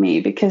me,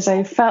 because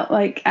I felt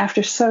like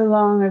after so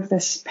long of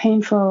this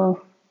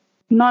painful,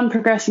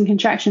 non-progressing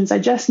contractions, I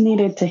just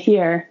needed to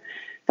hear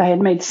that I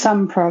had made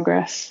some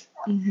progress,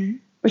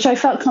 which I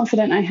felt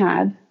confident I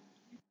had,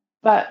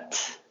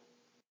 but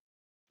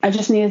I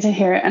just needed to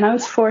hear it. And I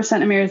was 4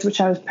 centimeters,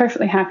 which I was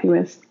perfectly happy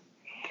with.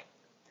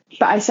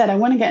 But I said, I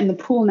want to get in the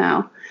pool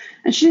now.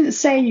 And she didn't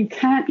say you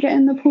can't get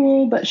in the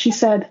pool, but she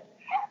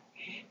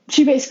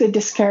basically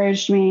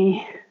discouraged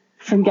me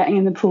from getting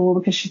in the pool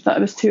because she thought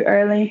it was too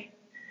early.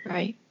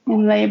 Right.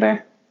 In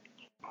labor.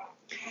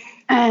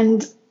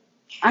 And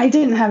I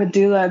didn't have a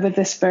doula with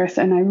this birth,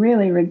 and I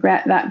really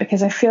regret that,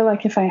 because I feel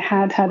like if I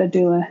had had a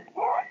doula,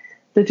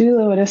 the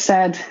doula would have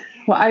said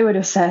what I would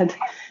have said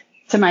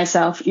to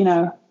myself,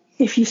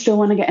 if you still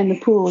want to get in the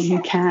pool,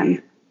 you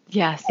can.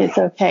 Yes. It's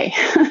okay.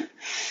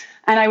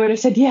 And I would have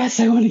said, yes,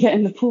 I want to get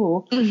in the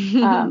pool.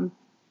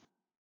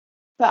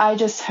 But I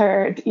just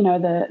heard,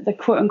 the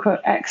quote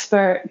unquote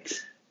expert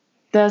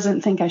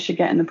doesn't think I should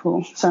get in the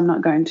pool, so I'm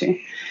not going to.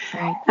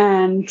 Right.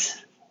 And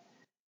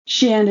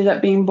she ended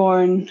up being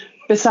born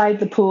beside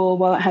the pool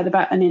while it had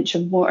about an inch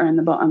of water in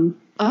the bottom.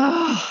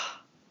 Oh.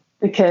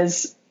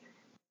 Because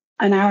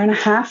an hour and a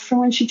half from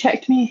when she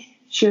checked me,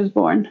 she was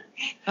born.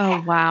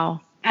 Oh,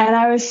 wow. And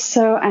I was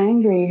so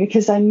angry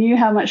because I knew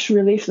how much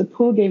relief the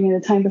pool gave me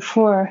the time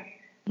before.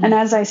 Mm. And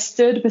as I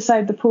stood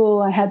beside the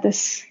pool, I had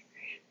this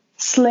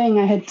sling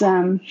I had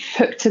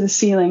hooked to the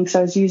ceiling. So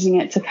I was using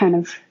it to kind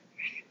of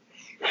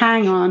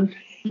hang on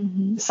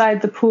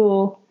beside the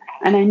pool.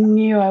 And I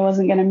knew I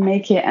wasn't going to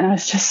make it. And I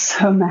was just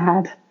so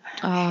mad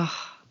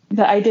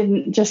that I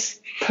didn't just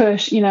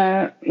push,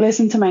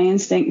 listen to my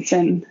instincts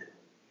and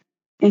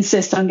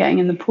insist on getting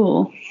in the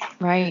pool.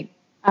 Right.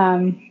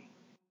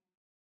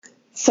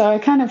 So I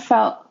kind of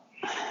felt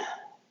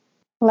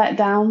let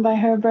down by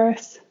her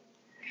birth,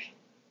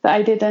 that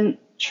I didn't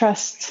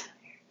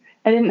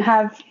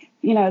have,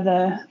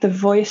 the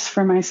voice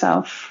for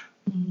myself.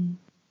 Mm.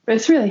 But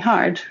it's really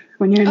hard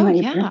when you're in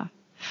labor. Yeah.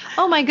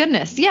 Oh my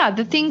goodness. Yeah.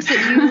 The things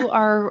that you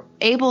are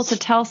able to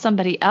tell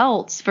somebody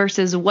else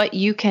versus what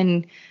you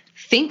can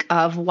think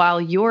of while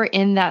you're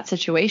in that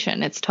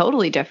situation. It's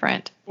totally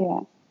different. Yeah.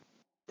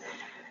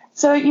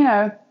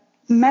 So,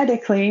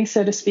 medically,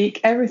 so to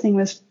speak, everything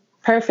was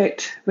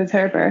perfect with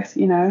her birth,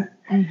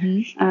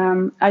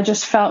 I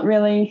just felt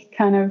really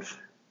kind of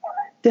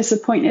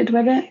disappointed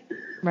with it.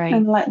 Right.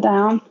 And let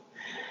down.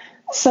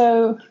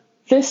 So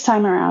this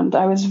time around,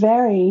 I was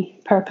very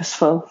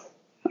purposeful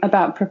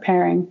about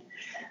preparing.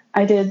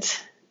 I did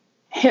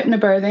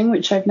hypnobirthing,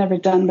 which I've never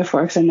done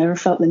before because I never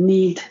felt the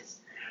need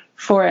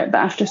for it. But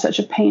after such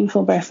a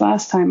painful birth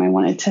last time, I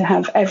wanted to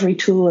have every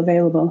tool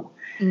available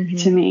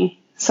to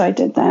me. So I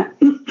did that.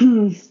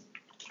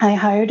 I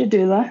hired a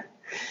doula,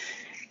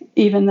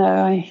 even though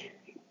I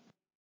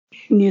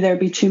knew there'd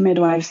be 2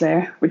 midwives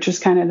there, which was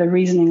kind of the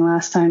reasoning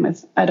last time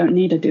with I don't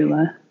need a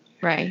doula.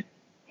 Right.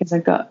 Because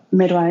I've got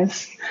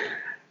midwives.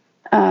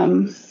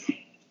 And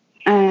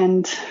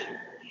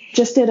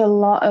just did a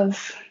lot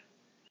of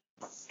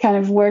kind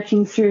of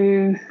working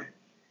through,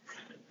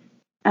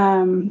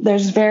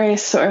 there's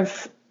various sort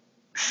of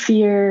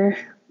fear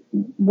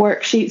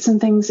worksheets and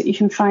things that you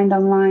can find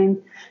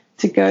online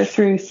to go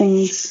through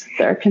things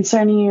that are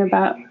concerning you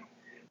about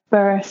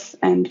birth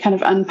and kind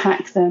of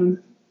unpack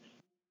them.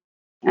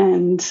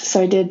 And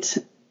so I did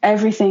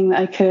everything that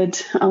I could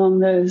along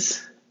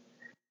those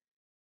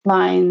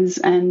lines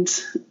and,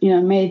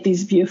 made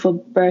these beautiful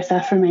birth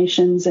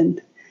affirmations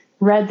and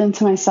read them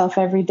to myself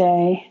every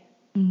day.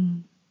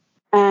 Mm.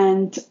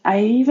 And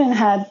I even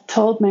had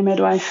told my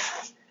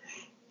midwife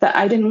that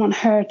I didn't want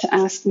her to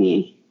ask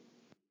me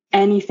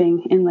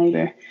anything in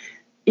labor.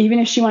 Even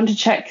if she wanted to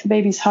check the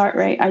baby's heart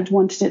rate, I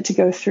wanted it to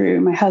go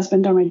through my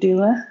husband or my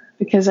doula,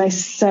 because I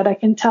said I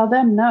can tell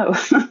them no.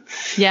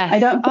 Yeah. I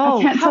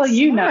can't tell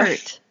you no.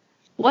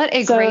 What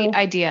a great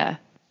idea.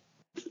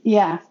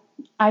 Yeah.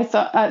 I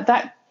thought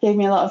that gave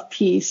me a lot of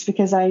peace,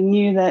 because I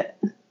knew that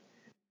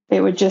it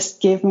would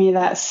just give me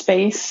that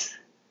space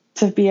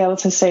to be able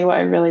to say what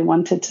I really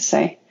wanted to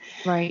say.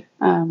 Right.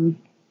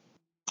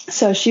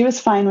 So she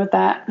was fine with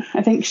that.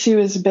 I think she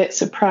was a bit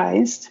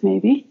surprised,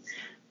 maybe.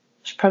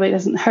 She probably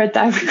hasn't heard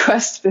that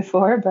request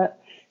before,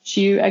 but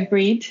she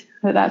agreed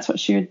that that's what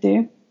she would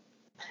do.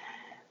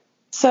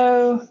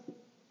 So,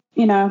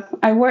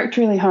 I worked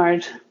really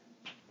hard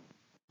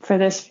for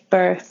this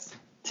birth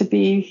to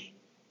be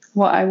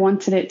what I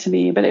wanted it to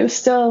be, but it was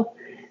still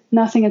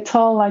nothing at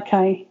all like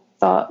I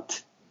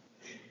thought.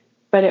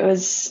 But it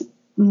was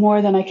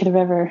more than I could have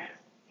ever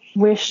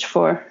wished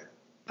for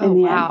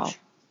in the end.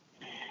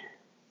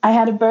 I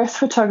had a birth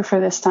photographer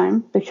this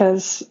time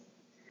because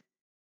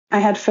I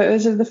had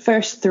photos of the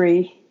first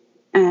 3,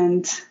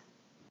 and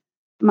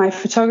my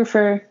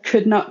photographer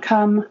could not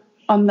come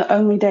on the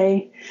only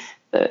day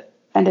that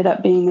ended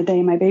up being the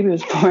day my baby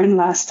was born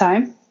last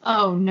time.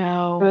 Oh,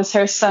 no. It was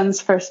her son's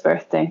first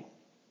birthday.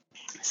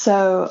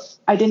 So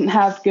I didn't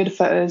have good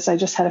photos. I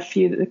just had a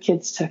few that the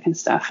kids took and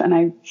stuff.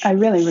 And I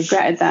really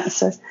regretted that.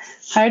 So I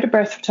hired a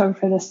birth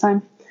photographer this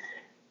time.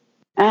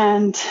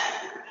 And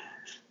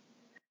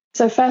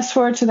so fast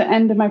forward to the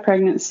end of my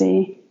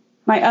pregnancy.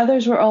 My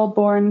others were all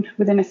born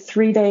within a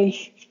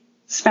 3-day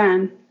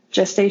span,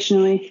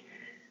 gestationally,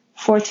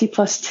 40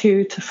 plus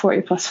 2 to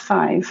 40 plus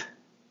 5.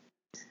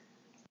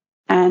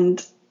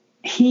 And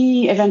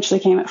he eventually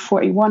came at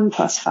 41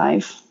 plus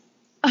 5.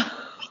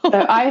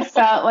 So I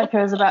felt like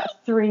I was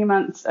about 3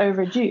 months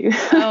overdue.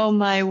 Oh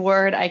my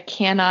word. I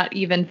cannot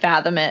even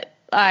fathom it.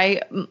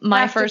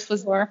 My first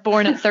was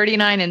born at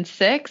 39 and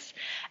 6.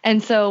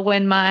 And so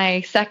when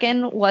my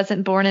second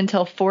wasn't born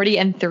until 40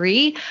 and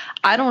 3,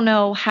 I don't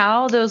know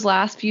how those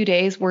last few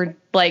days were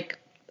like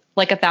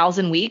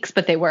 1,000 weeks,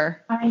 but they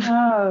were. I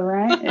know,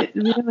 right? It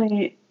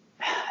really,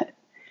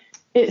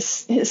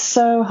 it's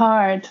so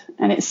hard,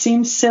 and it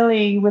seems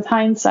silly with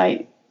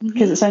hindsight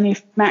because it's only a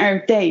matter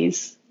of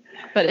days.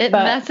 But it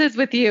messes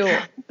with you.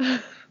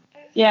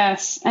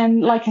 Yes.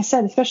 And like I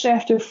said, especially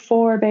after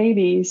 4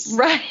 babies.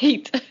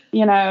 Right.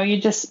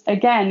 you just,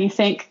 again, you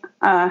think,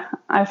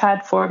 I've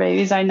had 4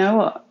 babies. I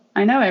know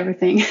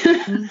everything,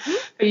 mm-hmm.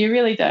 But you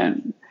really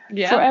don't.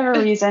 Yeah. For whatever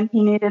reason,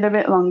 he needed a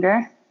bit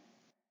longer.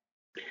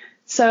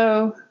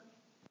 So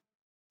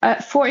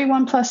at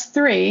 41 plus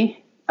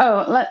 3,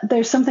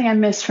 there's something I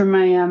missed from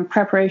my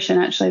preparation,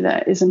 actually,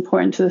 that is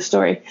important to the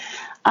story.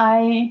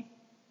 I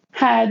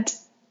had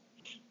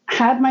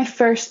my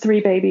first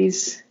 3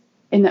 babies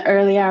in the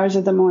early hours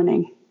of the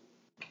morning.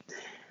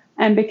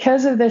 And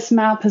because of this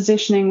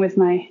malpositioning with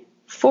my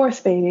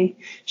 4th baby,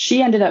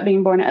 she ended up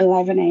being born at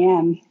 11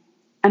 a.m.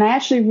 And I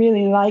actually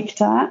really liked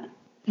that,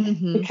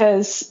 mm-hmm.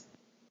 because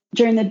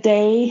during the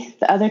day,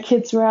 the other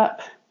kids were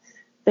up.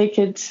 They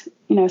could,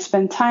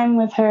 spend time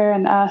with her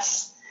and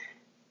us.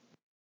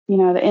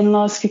 The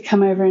in-laws could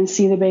come over and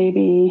see the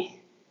baby.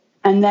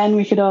 And then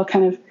we could all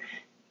kind of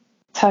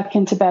tuck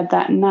into bed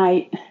that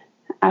night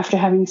after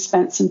having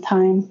spent some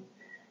time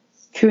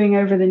cooing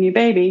over the new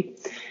baby.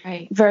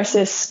 Right.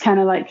 Versus kind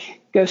of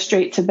like go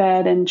straight to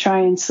bed and try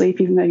and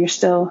sleep even though you're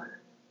still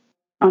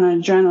on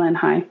an adrenaline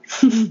high.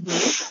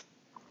 Mm-hmm.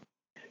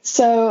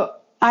 So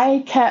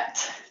I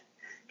kept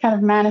kind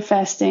of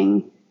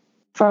manifesting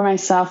for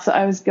myself that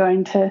I was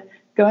going to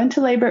go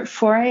into labor at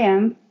 4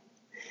 a.m.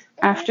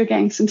 after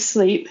getting some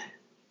sleep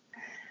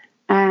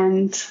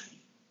and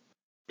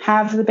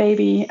have the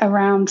baby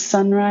around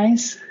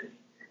sunrise.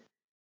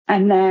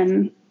 And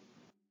then,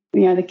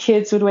 the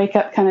kids would wake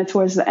up kind of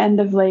towards the end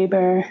of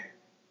labor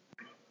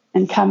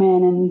and come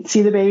in and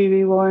see the baby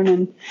be born.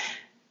 And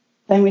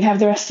then we'd have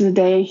the rest of the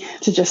day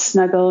to just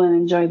snuggle and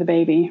enjoy the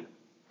baby.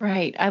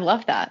 Right. I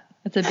love that.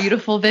 It's a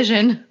beautiful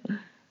vision.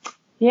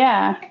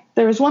 Yeah.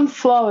 There was one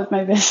flaw with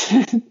my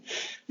vision,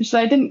 which is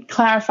I didn't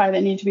clarify that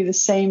it needed to be the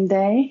same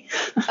day.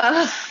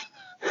 Oh,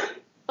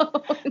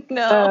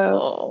 no.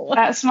 So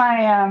that's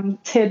my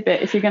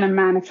tidbit. If you're going to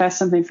manifest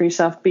something for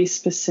yourself, be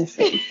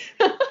specific.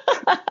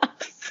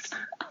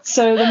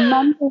 So the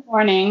Monday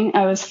morning,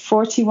 I was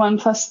 41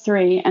 plus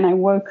 3, and I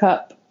woke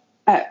up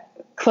at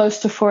close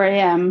to 4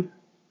 a.m.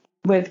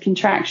 with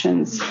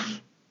contractions.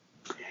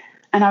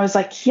 And I was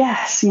like,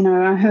 yes,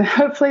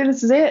 hopefully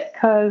this is it,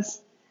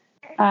 because,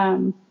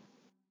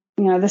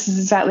 this is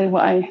exactly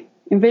what I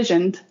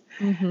envisioned.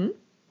 Mm-hmm.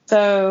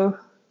 So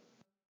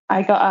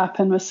I got up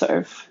and was sort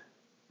of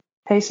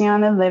pacing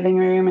around the living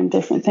room and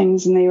different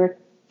things, and they were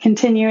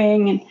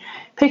continuing and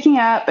picking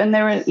up, and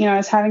they were, I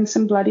was having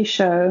some bloody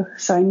show,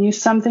 so I knew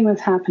something was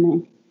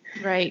happening.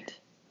 Right.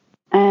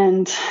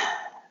 And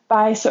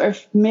by sort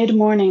of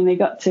mid-morning, they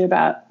got to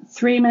about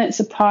 3 minutes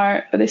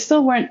apart, but they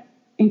still weren't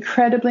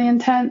incredibly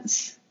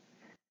intense.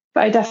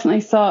 But I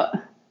definitely thought,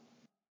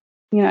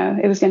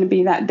 it was going to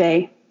be that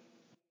day.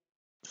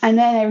 And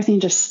then everything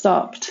just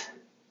stopped.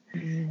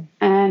 Mm.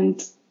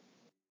 And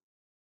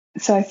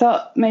so I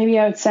thought maybe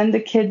I would send the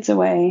kids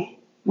away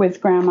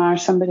with grandma or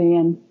somebody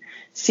and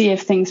see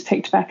if things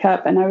picked back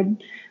up.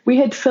 And we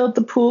had filled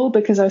the pool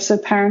because I was so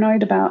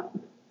paranoid about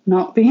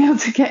not being able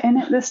to get in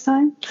it this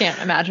time. Can't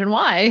imagine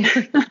why.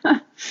 So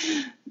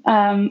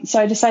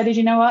I decided,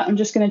 you know what, I'm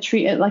just going to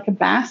treat it like a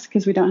bath,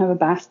 because we don't have a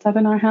bathtub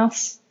in our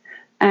house,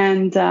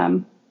 and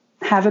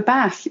have a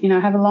bath,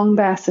 have a long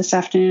bath this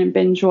afternoon and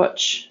binge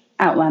watch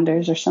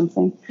Outlanders or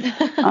something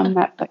on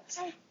Netflix.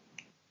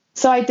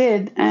 So I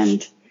did.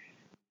 And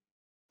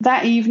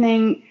that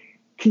evening,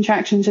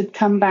 contractions had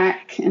come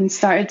back and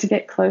started to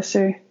get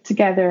closer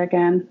together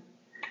again.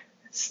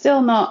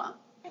 Still not,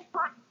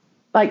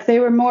 like, they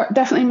were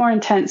definitely more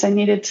intense. I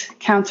needed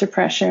counter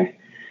pressure,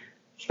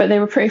 but they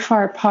were pretty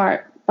far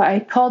apart. But I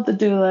called the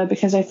doula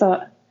because I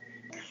thought,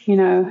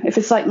 if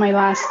it's like my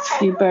last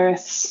few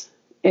births,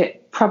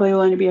 it probably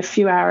will only be a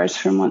few hours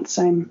from once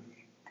I'm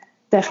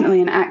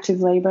definitely in active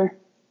labor.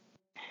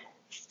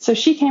 So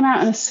she came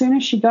out, and as soon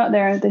as she got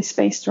there, they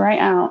spaced right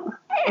out.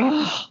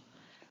 Oh,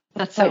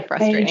 that's so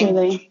frustrating.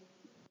 Majorly.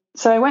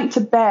 So I went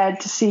to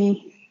bed to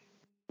see,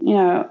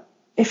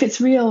 if it's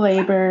real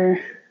labor,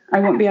 I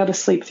won't be able to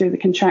sleep through the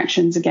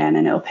contractions again,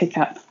 and it'll pick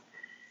up.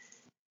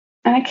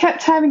 And I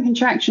kept having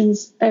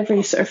contractions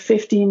every sort of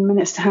 15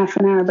 minutes to half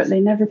an hour, but they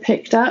never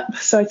picked up.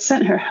 So I'd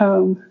sent her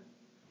home.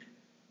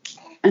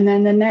 And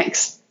then the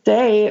next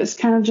day, it was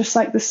kind of just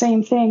like the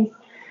same thing.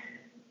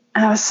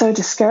 And I was so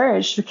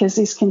discouraged because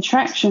these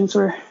contractions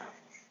were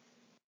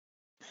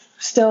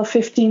still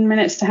 15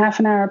 minutes to half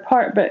an hour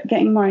apart, but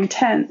getting more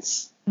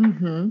intense.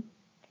 Mm-hmm.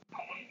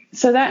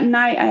 So that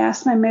night, I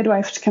asked my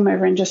midwife to come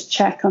over and just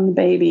check on the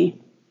baby,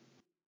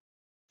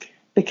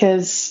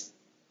 because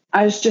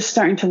I was just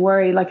starting to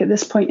worry. Like, at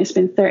this point, it's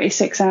been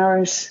 36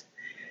 hours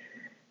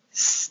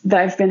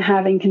that I've been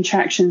having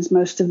contractions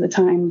most of the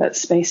time, but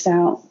spaced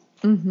out.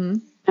 Mm-hmm.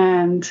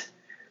 And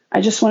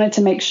I just wanted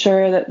to make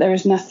sure that there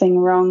was nothing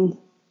wrong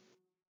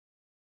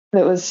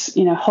that was,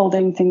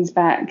 holding things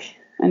back,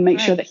 and make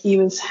sure that he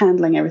was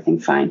handling everything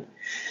fine.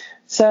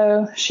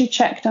 So she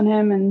checked on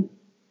him, and,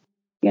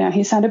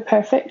 he sounded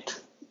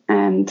perfect.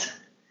 And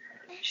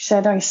she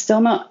said, he's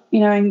still not,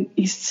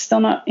 he's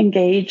still not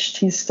engaged.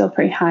 He's still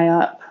pretty high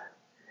up.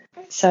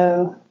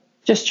 So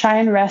just try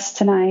and rest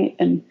tonight,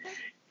 and,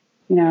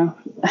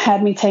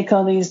 had me take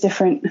all these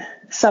different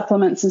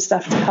supplements and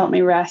stuff to help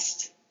me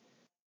rest.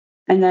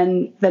 And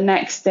then the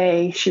next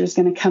day she was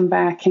going to come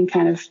back and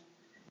kind of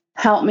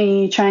help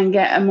me try and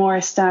get a more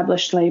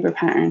established labor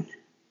pattern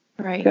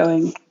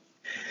going.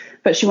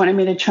 But she wanted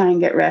me to try and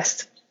get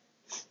rest.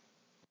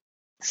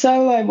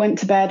 So I went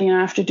to bed,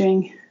 after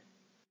doing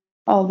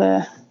all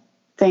the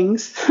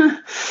things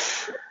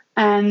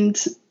and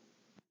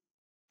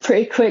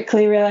pretty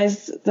quickly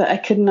realized that I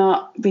could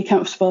not be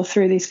comfortable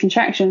through these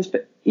contractions.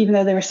 But even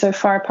though they were so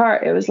far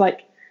apart, it was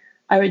like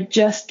I would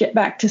just get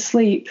back to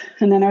sleep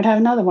and then I would have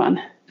another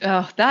one.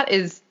 Oh, that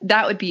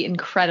would be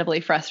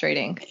incredibly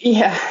frustrating.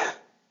 Yeah.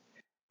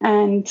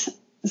 And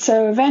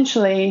so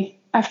eventually,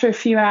 after a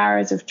few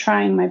hours of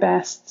trying my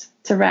best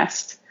to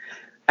rest,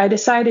 I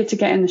decided to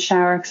get in the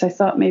shower because I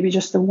thought maybe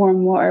just the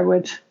warm water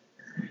would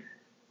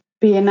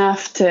be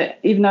enough to,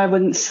 even though I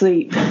wouldn't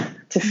sleep,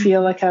 to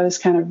feel like I was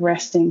kind of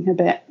resting a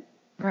bit.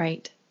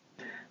 Right.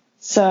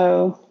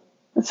 So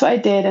that's what I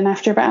did. And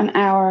after about an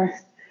hour,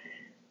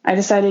 I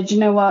decided, you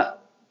know what?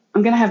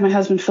 I'm going to have my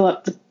husband fill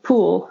up the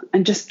pool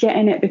and just get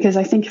in it, because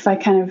I think if I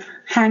kind of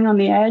hang on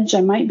the edge,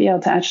 I might be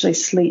able to actually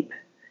sleep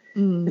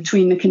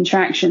between the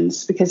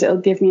contractions, because it'll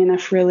give me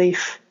enough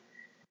relief.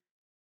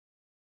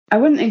 I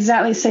wouldn't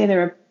exactly say they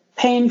were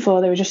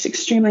painful. They were just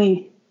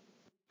extremely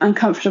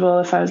uncomfortable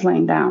if I was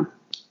laying down.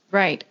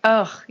 Right.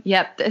 Oh,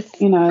 yep.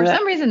 For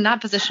some reason,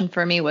 that position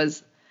for me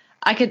was,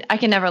 I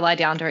could never lie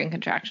down during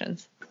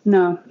contractions.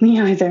 No, me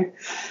either.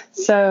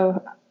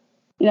 So,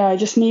 I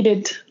just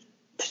needed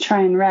to try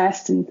and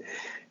rest. And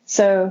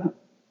so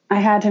I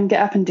had him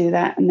get up and do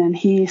that. And then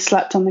he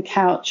slept on the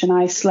couch and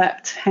I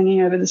slept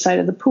hanging over the side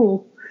of the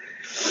pool.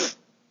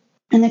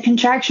 And the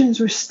contractions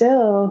were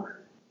still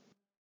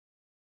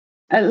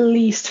at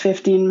least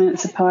 15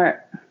 minutes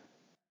apart,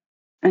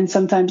 and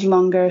sometimes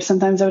longer.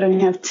 Sometimes I would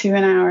only have 2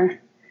 an hour.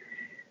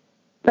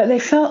 But they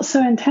felt so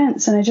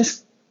intense, and I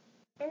just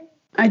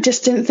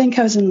didn't think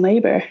I was in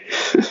labor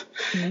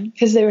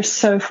because they were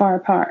so far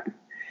apart.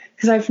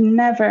 Because I've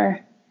never,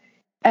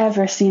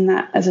 ever seen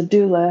that as a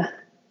doula,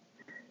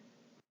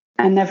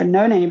 and never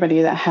known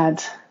anybody that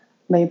had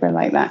labor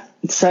like that.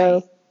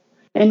 So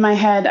in my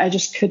head, I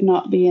just could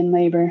not be in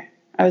labor.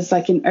 I was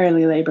like in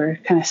early labor,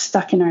 kind of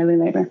stuck in early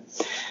labor.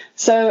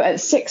 So at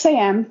 6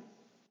 a.m.,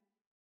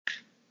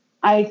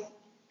 I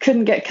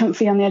couldn't get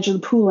comfy on the edge of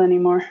the pool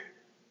anymore.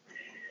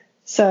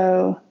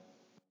 So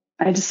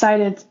I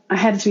decided I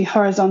had to be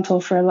horizontal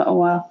for a little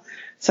while.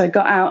 So I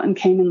got out and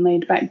came and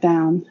laid back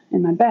down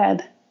in my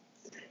bed.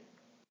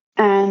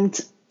 And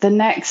the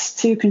next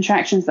 2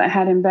 contractions that I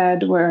had in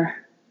bed were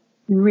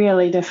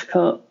really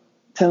difficult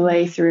to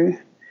lay through.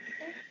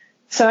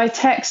 So I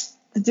texted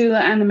the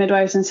doula and the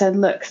midwives and said,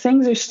 look,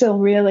 things are still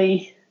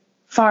really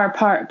far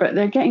apart, but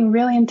they're getting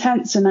really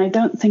intense and I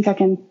don't think I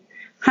can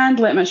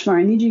handle it much more.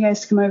 I need you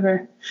guys to come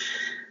over.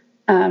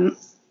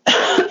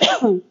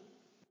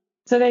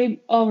 So they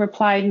all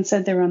replied and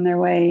said they were on their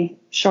way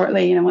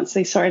shortly, once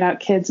they sorted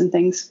out kids and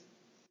things.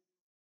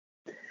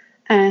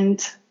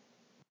 And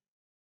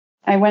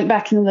I went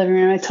back in the living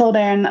room. I told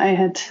Aaron,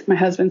 my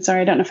husband,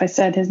 sorry, I don't know if I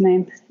said his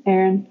name,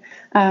 Aaron,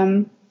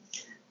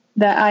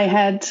 that I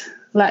had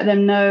let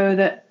them know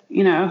that,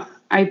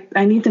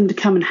 I need them to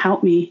come and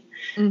help me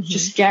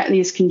just get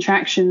these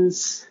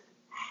contractions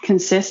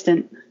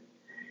consistent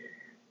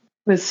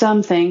with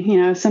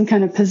something, some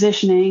kind of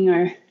positioning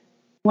or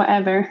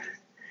whatever.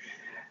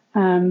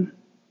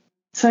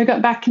 So I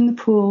got back in the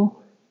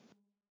pool,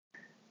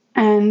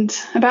 and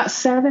about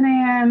 7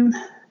 a.m.,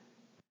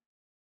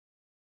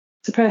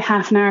 so probably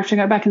half an hour after I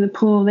got back in the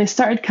pool, they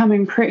started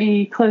coming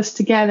pretty close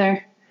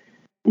together.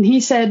 And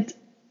he said,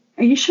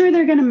 are you sure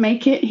they're going to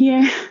make it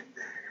here?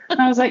 And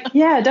I was like,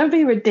 yeah, don't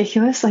be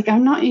ridiculous. Like,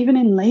 I'm not even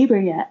in labor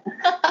yet.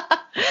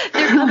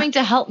 They're coming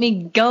to help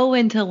me go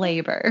into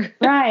labor.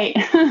 Right.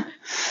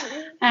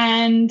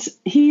 And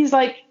he's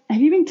like, have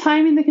you been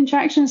timing the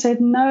contractions? I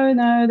said,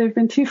 no, they've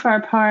been too far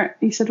apart.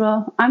 He said,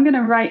 well, I'm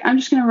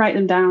just going to write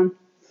them down.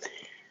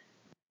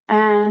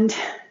 And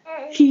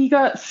he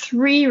got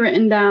 3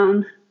 written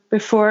down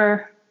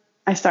before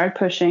I started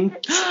pushing.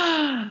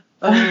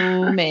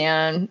 Oh,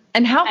 man.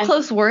 And how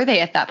close were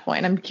they at that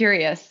point? I'm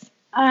curious.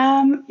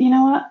 You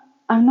know what?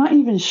 I'm not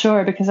even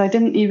sure, because I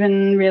didn't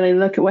even really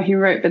look at what he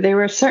wrote, but they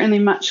were certainly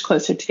much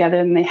closer together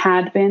than they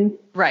had been.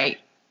 Right.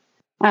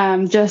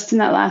 Just in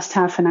that last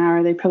half an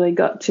hour, they probably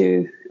got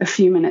to a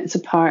few minutes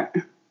apart.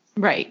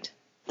 Right.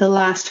 The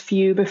last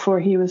few before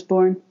he was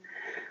born.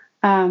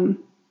 And,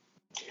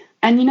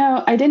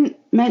 I didn't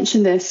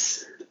mention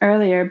this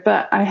earlier,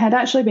 but I had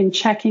actually been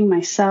checking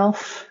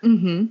myself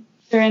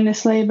during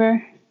this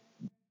labor.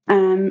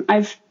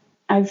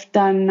 I've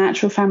done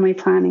natural family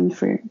planning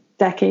for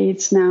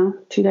decades now,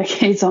 2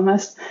 decades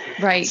almost.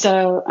 Right.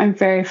 So I'm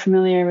very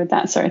familiar with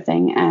that sort of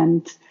thing.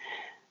 And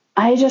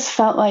I just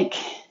felt like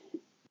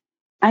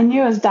I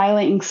knew I was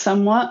dilating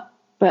somewhat,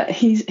 but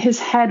his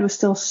head was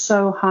still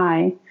so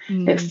high.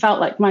 It felt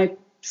like my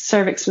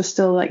cervix was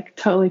still like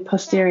totally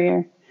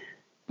posterior,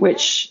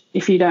 which,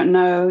 if you don't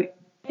know,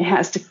 it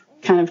has to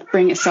kind of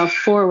bring itself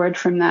forward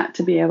from that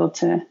to be able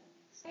to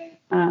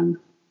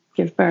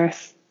give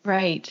birth.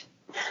 Right.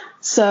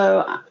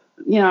 So,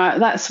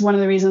 that's one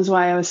of the reasons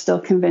why I was still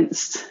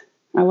convinced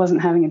I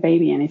wasn't having a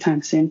baby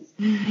anytime soon.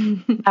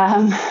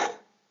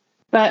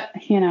 But,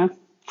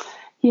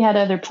 he had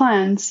other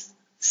plans.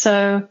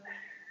 So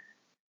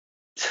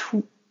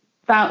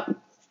about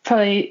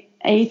probably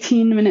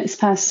 18 minutes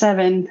past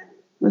 7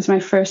 was my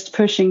first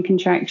pushing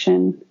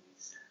contraction.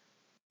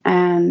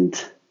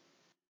 And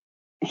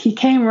he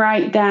came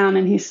right down,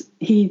 and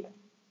he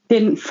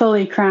didn't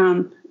fully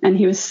crown, and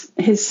his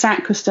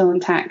sac was still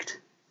intact,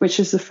 which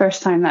is the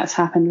first time that's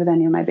happened with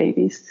any of my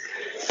babies.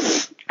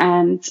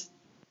 And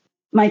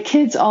my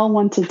kids all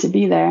wanted to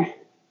be there.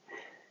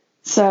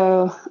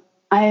 So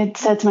I had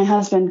said to my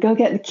husband, go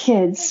get the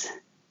kids.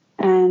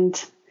 And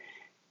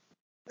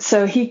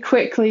so he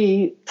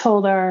quickly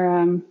told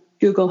our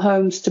Google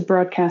Homes to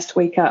broadcast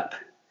wake up.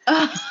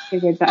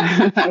 Figured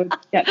that would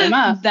get them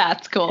up.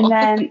 That's cool. And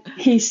then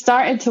he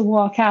started to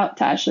walk out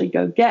to actually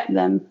go get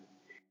them.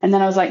 And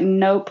then I was like,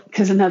 nope,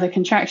 because another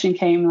contraction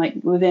came like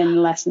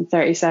within less than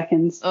 30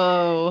 seconds.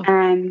 Oh.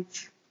 And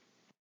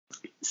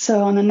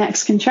so on the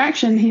next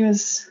contraction, he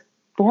was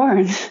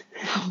born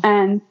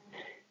and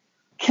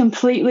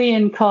completely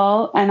in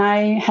call. And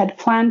I had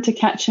planned to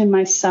catch him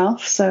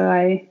myself. So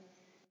I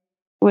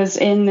was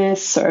in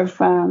this sort of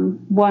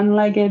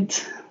one-legged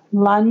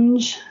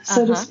lunge,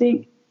 so to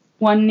speak.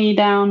 One knee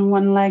down,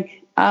 one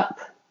leg up.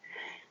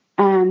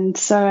 And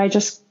so I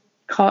just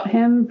caught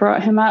him,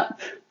 brought him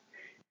up.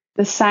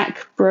 The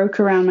sac broke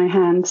around my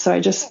hand, so I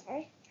just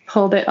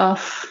pulled it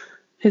off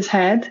his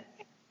head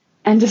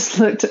and just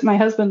looked at my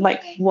husband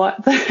like,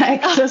 what the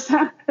heck just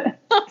happened?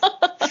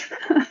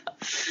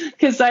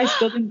 Because I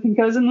still didn't think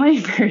I was in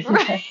labor.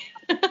 Right.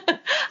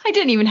 I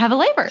didn't even have a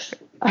labor.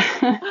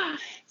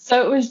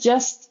 So it was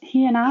just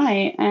he and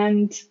I,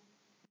 and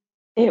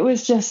it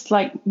was just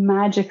like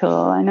magical.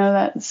 I know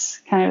that's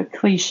kind of a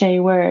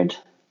cliche word,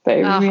 but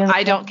it really...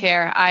 I don't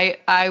care.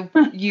 I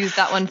used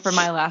that one for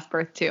my last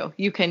birth too.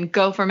 You can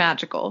go for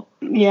magical.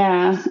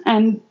 Yeah.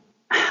 And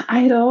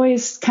I'd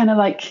always kind of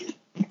like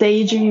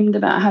daydreamed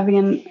about having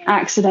an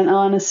accidental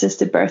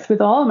unassisted birth with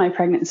all of my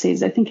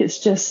pregnancies. I think it's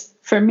just,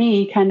 for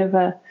me, kind of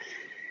a,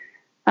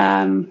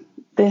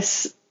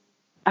 this,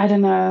 I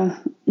don't know,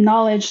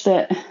 knowledge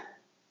that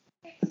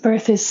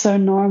birth is so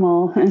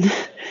normal. And,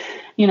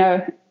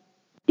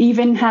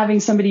 even having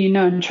somebody you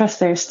know and trust,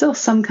 there's still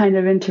some kind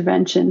of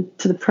intervention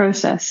to the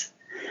process.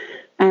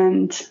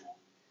 And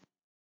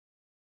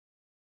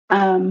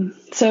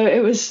so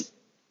it was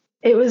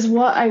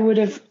what I would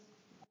have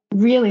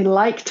really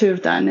liked to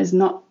have done, is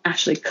not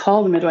actually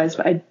call the midwives,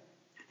 but I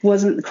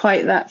wasn't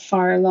quite that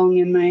far along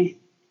in my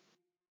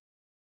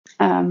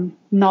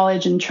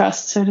knowledge and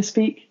trust, so to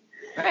speak.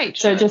 Right.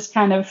 So sure. It just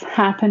kind of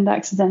happened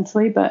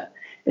accidentally, but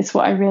it's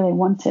what I really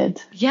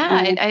wanted.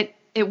 Yeah,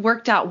 it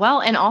worked out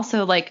well. And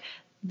also like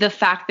the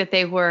fact that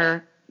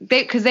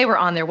because they were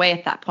on their way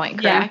at that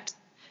point, correct?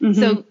 Yeah.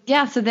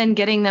 Mm-hmm. So then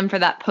getting them for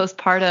that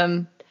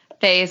postpartum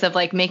phase of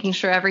like making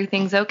sure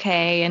everything's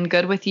okay and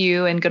good with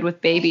you and good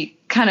with baby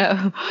kind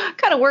of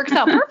works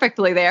out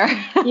perfectly there.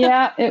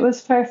 Yeah, it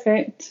was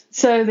perfect.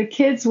 So the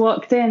kids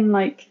walked in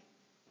like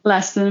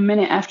less than a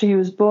minute after he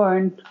was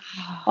born,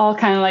 all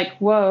kind of like,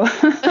 whoa.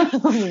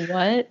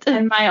 What?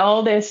 And my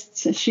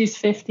oldest, she's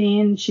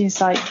 15. She's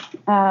like,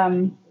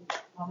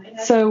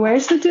 so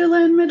where's the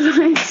doula and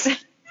midwives?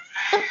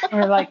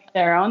 We're like,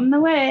 they're on the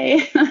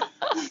way.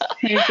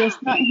 They're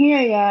just not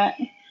here yet.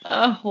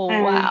 Oh,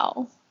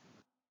 wow.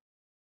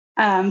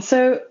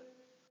 So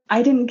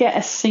I didn't get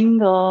a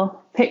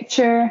single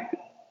picture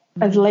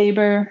of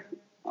labor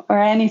or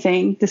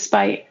anything,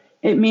 despite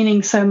it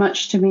meaning so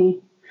much to me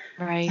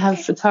to have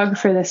a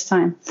photographer this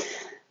time.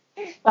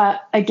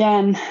 But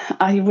again,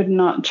 I would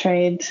not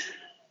trade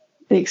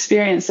the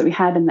experience that we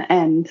had in the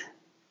end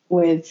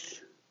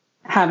with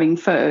having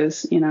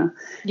photos,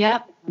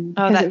 Yep.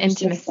 Oh, that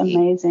intimacy.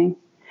 Amazing.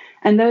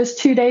 And those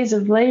 2 days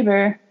of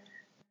labor,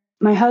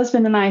 my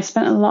husband and I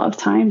spent a lot of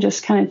time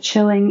just kind of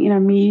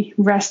chilling, me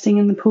resting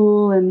in the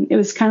pool, and it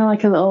was kind of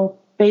like a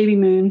little baby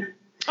moon.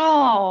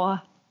 Oh,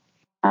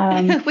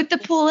 with the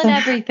pool and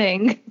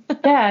everything.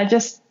 Yeah,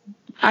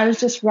 I was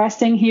just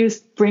resting. He was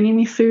bringing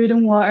me food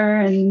and water,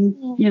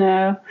 and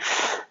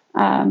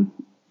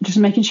just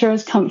making sure I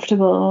was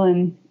comfortable,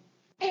 and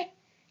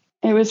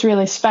it was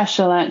really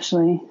special,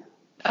 actually.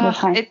 With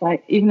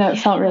hindsight, even though it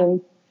felt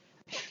really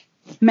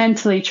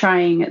mentally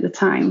trying at the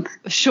time.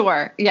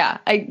 Sure. Yeah.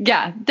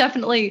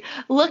 Definitely.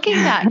 Looking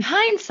back in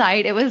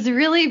hindsight, it was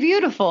really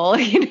beautiful,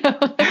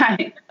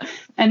 Right.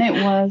 And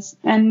it was.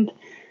 And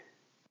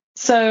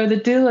so the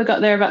doula got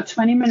there about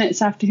 20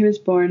 minutes after he was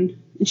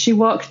born. And she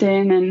walked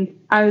in, and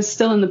I was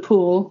still in the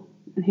pool,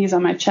 and he's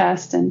on my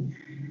chest, and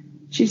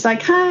she's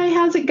like, hi,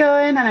 how's it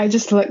going? And I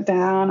just looked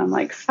down. I'm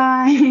like,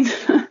 fine.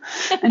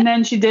 And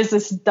then she does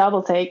this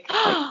double take.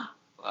 Like,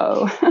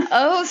 whoa.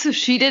 Oh, so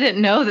she didn't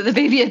know that the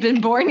baby had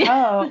been born yet?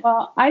 Oh,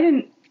 well, I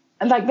didn't,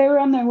 they were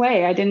on their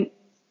way. I didn't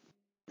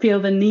feel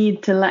the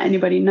need to let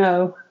anybody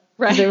know.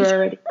 Right. They were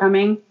already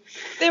coming.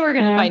 They were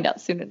going to find out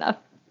soon enough.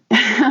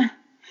 And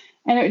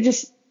it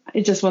just,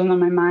 it just wasn't on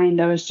my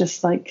mind. I was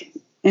just like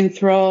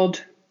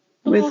enthralled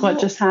with what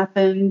just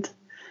happened.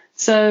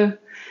 So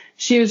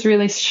she was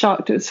really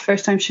shocked. It was the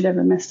first time she'd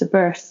ever missed a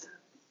birth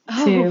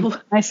too.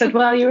 I said,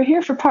 well, you were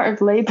here for part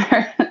of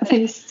labor at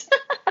least.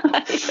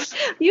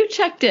 You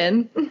checked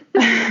in.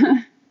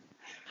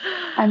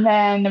 And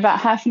then about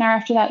half an hour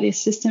after that, the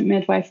assistant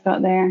midwife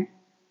got there,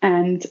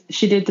 and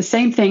she did the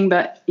same thing,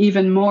 but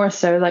even more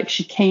so. Like,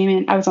 she came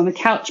in, I was on the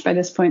couch by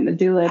this point. The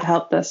doula had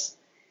helped us,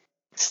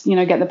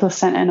 get the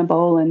placenta in a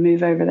bowl and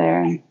move over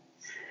there. And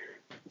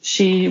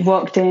she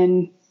walked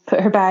in,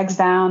 put her bags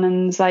down,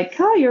 and was like,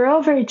 oh, you're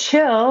all very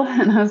chill.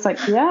 And I was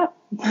like, yeah.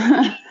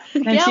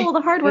 Yeah, well,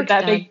 the hard work.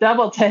 That big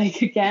double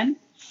take again.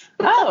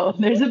 Oh,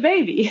 there's a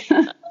baby.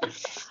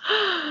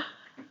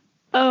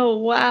 Oh,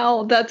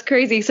 wow. That's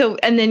crazy. So,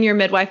 and then your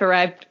midwife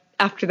arrived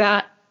after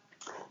that?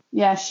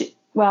 Yeah,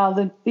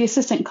 the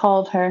assistant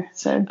called her.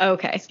 So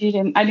okay.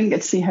 I didn't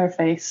get to see her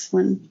face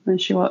when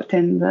she walked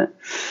in, but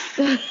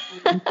a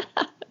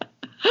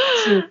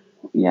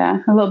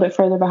little bit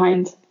further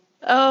behind.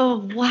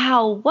 Oh,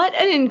 wow. What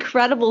an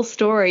incredible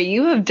story.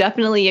 You have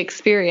definitely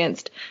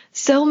experienced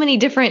so many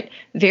different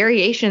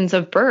variations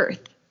of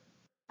birth.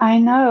 I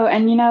know.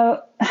 And,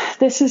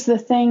 this is the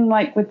thing,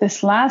 like with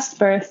this last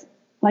birth,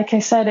 like I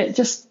said,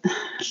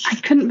 I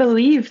couldn't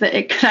believe that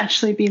it could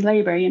actually be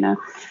labor, Right.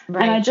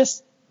 And I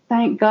just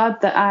thank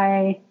God that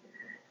I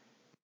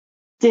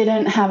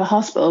didn't have a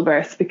hospital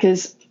birth,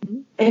 because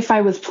if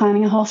I was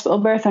planning a hospital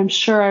birth, I'm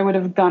sure I would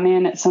have gone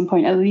in at some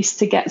point, at least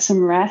to get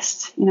some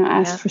rest,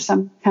 ask for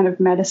some kind of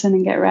medicine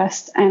and get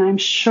rest. And I'm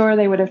sure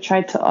they would have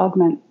tried to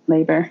augment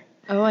labor.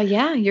 Oh,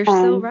 yeah, you're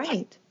so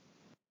right.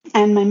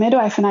 And my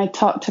midwife and I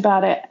talked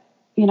about it,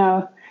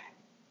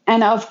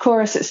 and of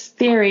course it's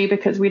theory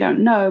because we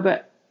don't know,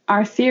 but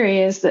our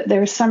theory is that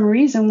there was some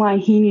reason why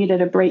he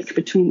needed a break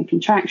between the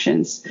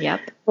contractions. Yep.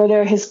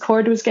 Whether his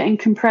cord was getting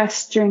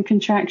compressed during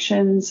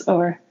contractions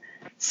or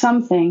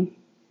something,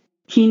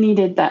 he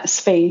needed that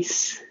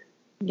space.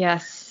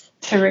 Yes.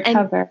 To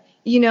recover. And,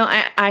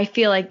 I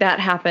feel like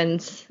that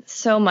happens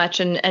so much,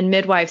 and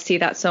midwives see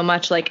that so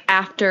much. Like,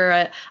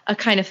 after a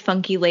kind of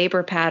funky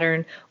labor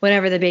pattern,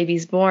 whenever the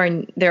baby's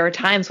born, there are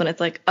times when it's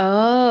like,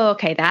 oh,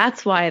 okay,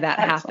 that's why that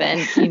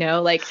happened.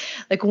 Why.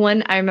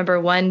 I remember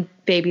one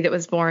baby that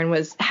was born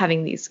was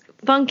having these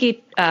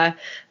funky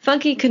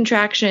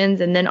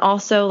contractions, and then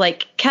also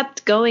like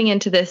kept going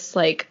into this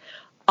like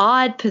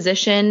odd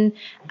position,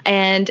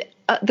 and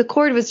the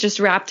cord was just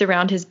wrapped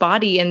around his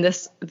body in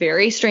this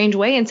very strange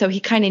way. And so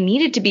he kind of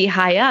needed to be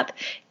high up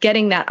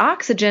getting that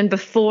oxygen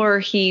before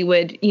he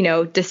would,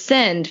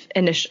 descend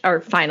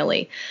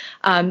finally.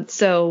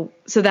 So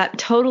that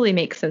totally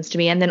makes sense to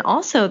me. And then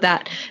also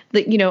that,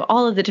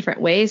 all of the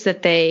different ways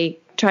that they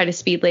try to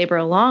speed labor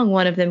along,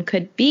 one of them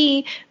could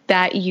be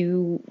that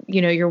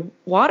your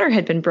water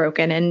had been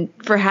broken. And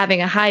for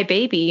having a high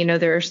baby,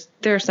 there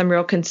are some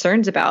real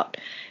concerns about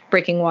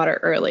breaking water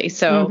early.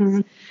 So mm-hmm.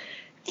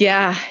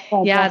 Yeah,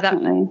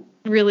 definitely.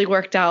 That really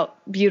worked out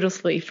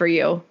beautifully for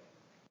you.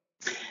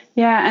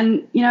 Yeah,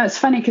 and it's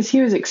funny because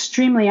he was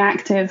extremely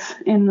active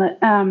in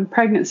the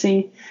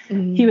pregnancy.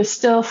 Mm-hmm. He was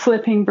still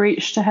flipping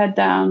breech to head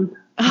down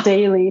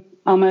daily,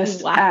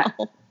 almost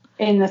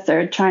in the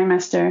third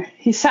trimester.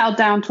 He settled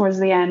down towards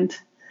the end,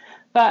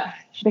 but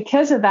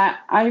because of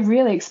that, I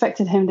really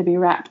expected him to be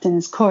wrapped in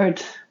his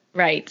cord.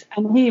 Right,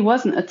 and he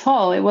wasn't at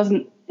all. It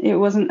wasn't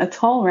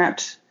at all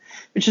wrapped.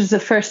 Which is the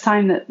first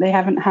time that they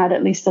haven't had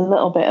at least a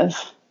little bit of,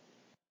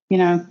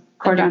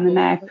 cord around the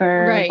neck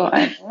or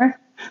whatever.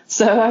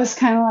 So I was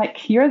kind of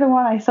like, you're the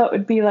one I thought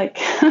would be like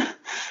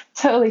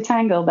totally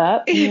tangled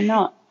up. And you're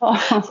not.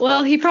 Oh.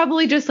 Well, he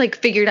probably just like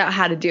figured out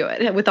how to do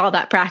it with all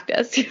that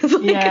practice.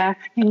 Yeah.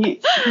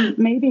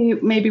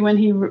 Maybe when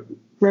he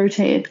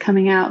rotated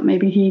coming out,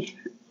 maybe he,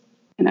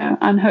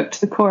 unhooked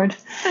the cord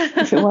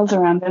if it was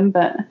around him.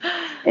 But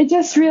it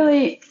just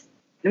really,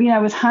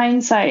 with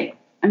hindsight,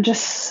 I'm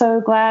just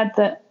so glad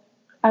that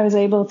I was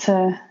able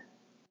to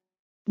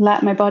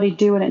let my body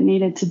do what it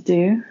needed to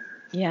do.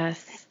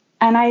 Yes.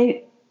 And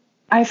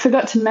I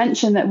forgot to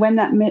mention that when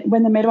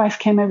the midwife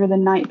came over the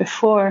night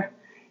before,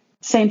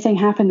 same thing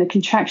happened. The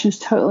contractions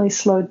totally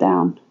slowed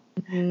down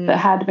that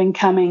had been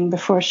coming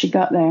before she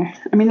got there.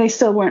 I mean, they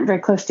still weren't very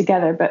close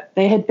together, but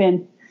they had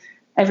been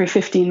every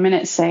 15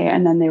 minutes, say,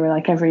 and then they were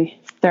like every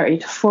 30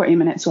 to 40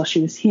 minutes while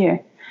she was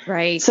here.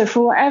 Right. So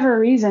for whatever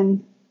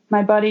reason,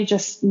 my body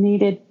just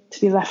needed to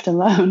be left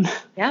alone.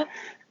 Yep.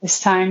 This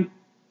time.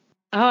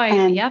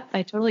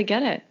 I totally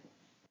get it.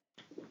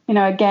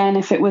 Again,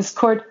 if his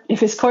cord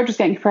was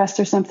getting compressed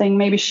or something,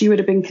 maybe she would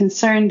have been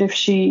concerned if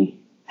she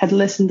had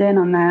listened in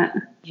on that.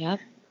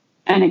 Yep.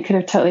 And it could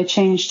have totally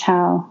changed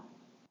how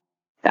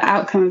the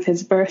outcome of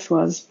his birth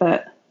was.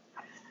 But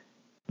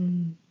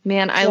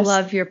man, I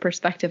love your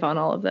perspective on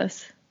all of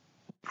this.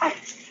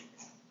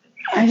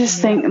 I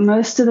just think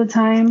most of the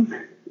time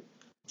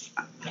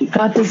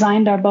God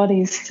designed our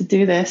bodies to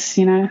do this,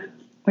 We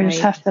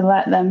just have to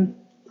let them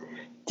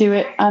do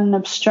it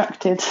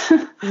unobstructed.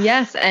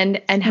 Yes,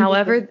 and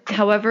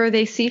however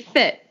they see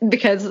fit,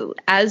 because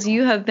as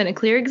you have been a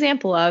clear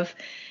example of,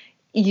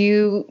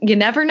 you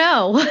never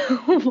know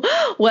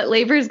what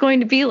labor is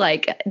going to be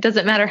like. It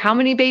doesn't matter how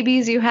many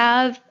babies you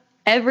have.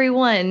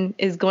 Everyone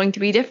is going to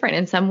be different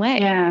in some way.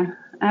 Yeah,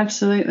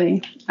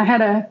 absolutely. I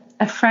had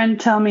a friend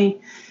tell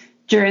me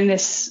during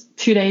this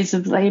 2 days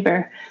of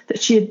labor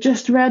that she had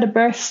just read a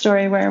birth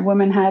story where a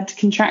woman had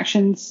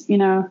contractions,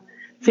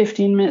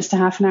 15 minutes to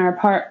half an hour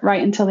apart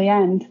right until the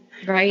end.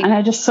 Right. And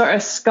I just sort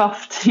of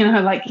scoffed,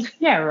 like,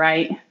 yeah,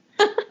 right.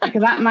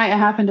 Because that might have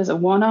happened as a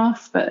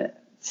one-off,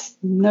 but it's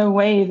no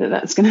way that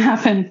that's going to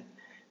happen.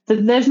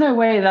 There's no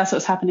way that's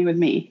what's happening with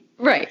me.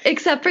 Right.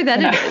 Except for that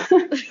it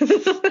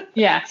is.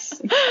 Yes,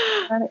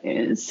 that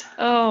it is.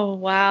 Oh,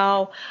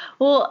 wow.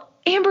 Well,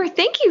 Amber,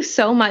 thank you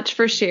so much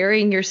for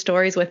sharing your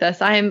stories with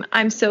us.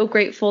 I'm so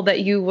grateful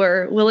that you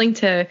were willing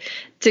to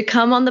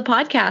come on the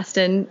podcast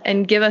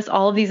and give us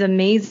all of these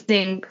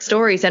amazing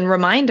stories and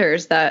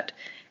reminders that,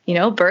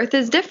 birth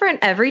is different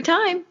every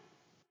time.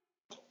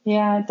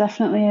 Yeah, it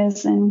definitely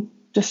is. And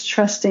just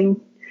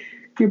trusting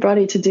your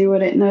body to do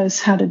what it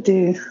knows how to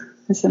do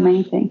is the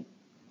main thing.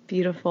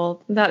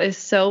 Beautiful. That is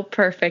so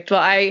perfect. Well,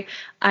 I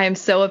am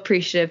so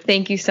appreciative.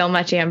 Thank you so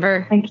much,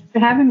 Amber. Thank you for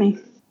having me.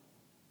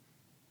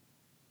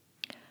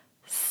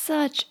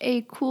 Such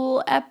a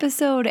cool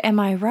episode. Am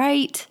I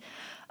right?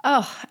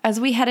 Oh, as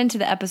we head into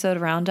the episode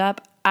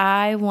roundup,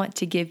 I want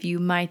to give you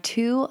my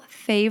 2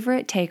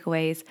 favorite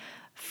takeaways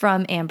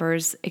from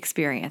Amber's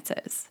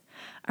experiences.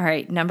 All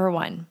right, number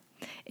 1,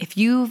 if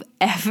you've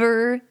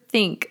ever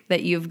think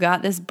that you've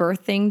got this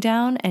birth thing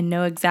down and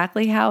know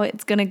exactly how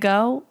it's going to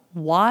go,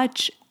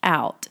 watch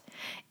out.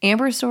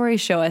 Amber's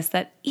stories show us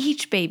that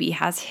each baby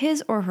has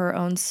his or her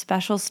own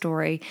special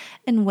story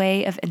and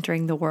way of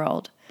entering the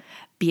world.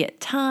 Be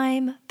it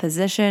time,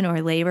 position, or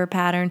labor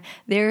pattern,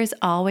 there is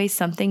always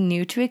something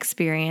new to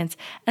experience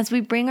as we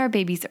bring our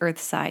babies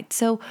earthside.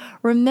 So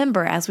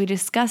remember, as we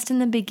discussed in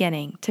the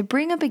beginning, to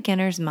bring a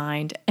beginner's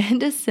mind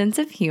and a sense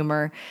of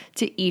humor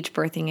to each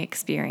birthing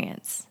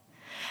experience.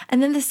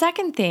 And then the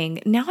second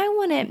thing, now I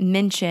want to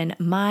mention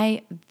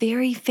my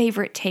very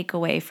favorite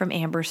takeaway from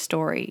Amber's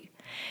story.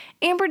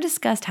 Amber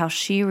discussed how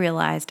she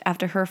realized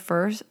after her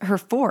fourth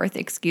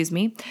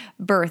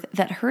birth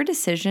that her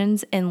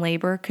decisions in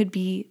labor could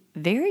be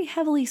very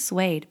heavily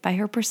swayed by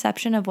her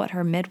perception of what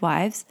her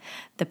midwives,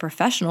 the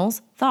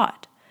professionals,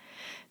 thought.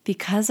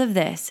 Because of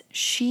this,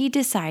 she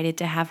decided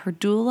to have her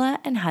doula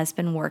and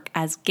husband work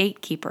as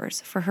gatekeepers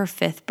for her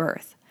 5th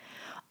birth.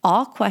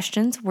 All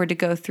questions were to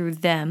go through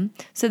them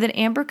so that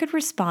Amber could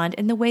respond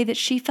in the way that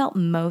she felt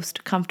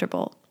most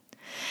comfortable.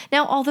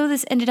 Now, although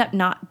this ended up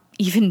not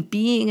even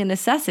being a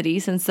necessity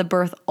since the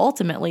birth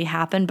ultimately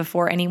happened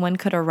before anyone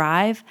could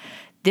arrive,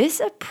 this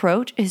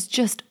approach is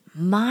just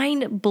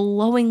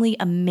mind-blowingly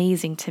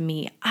amazing to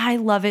me. I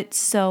love it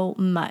so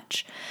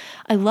much.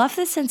 I love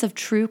the sense of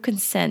true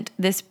consent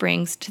this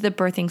brings to the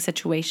birthing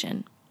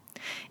situation.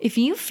 If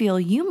you feel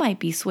you might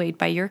be swayed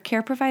by your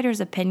care provider's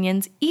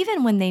opinions,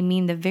 even when they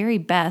mean the very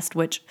best,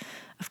 which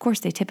of course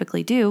they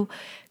typically do,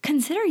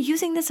 consider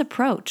using this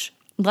approach.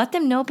 Let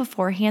them know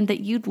beforehand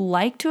that you'd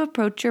like to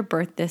approach your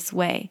birth this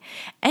way,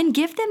 and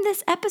give them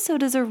this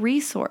episode as a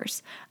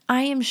resource.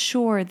 I am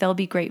sure they'll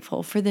be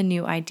grateful for the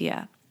new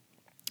idea.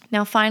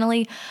 Now,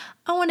 finally,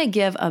 I want to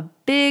give a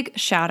big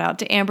shout out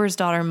to Amber's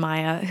daughter,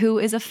 Maya, who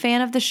is a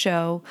fan of the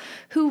show,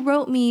 who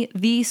wrote me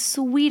the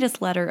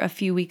sweetest letter a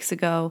few weeks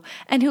ago,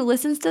 and who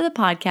listens to the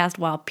podcast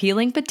while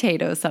peeling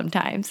potatoes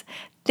sometimes.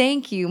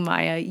 Thank you,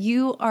 Maya.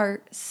 You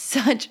are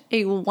such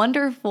a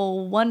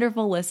wonderful,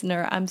 wonderful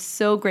listener. I'm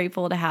so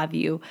grateful to have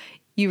you.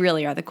 You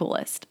really are the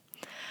coolest.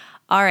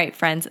 All right,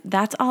 friends,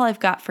 that's all I've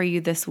got for you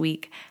this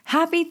week.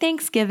 Happy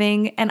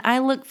Thanksgiving, and I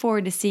look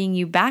forward to seeing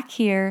you back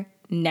here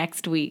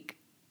next week.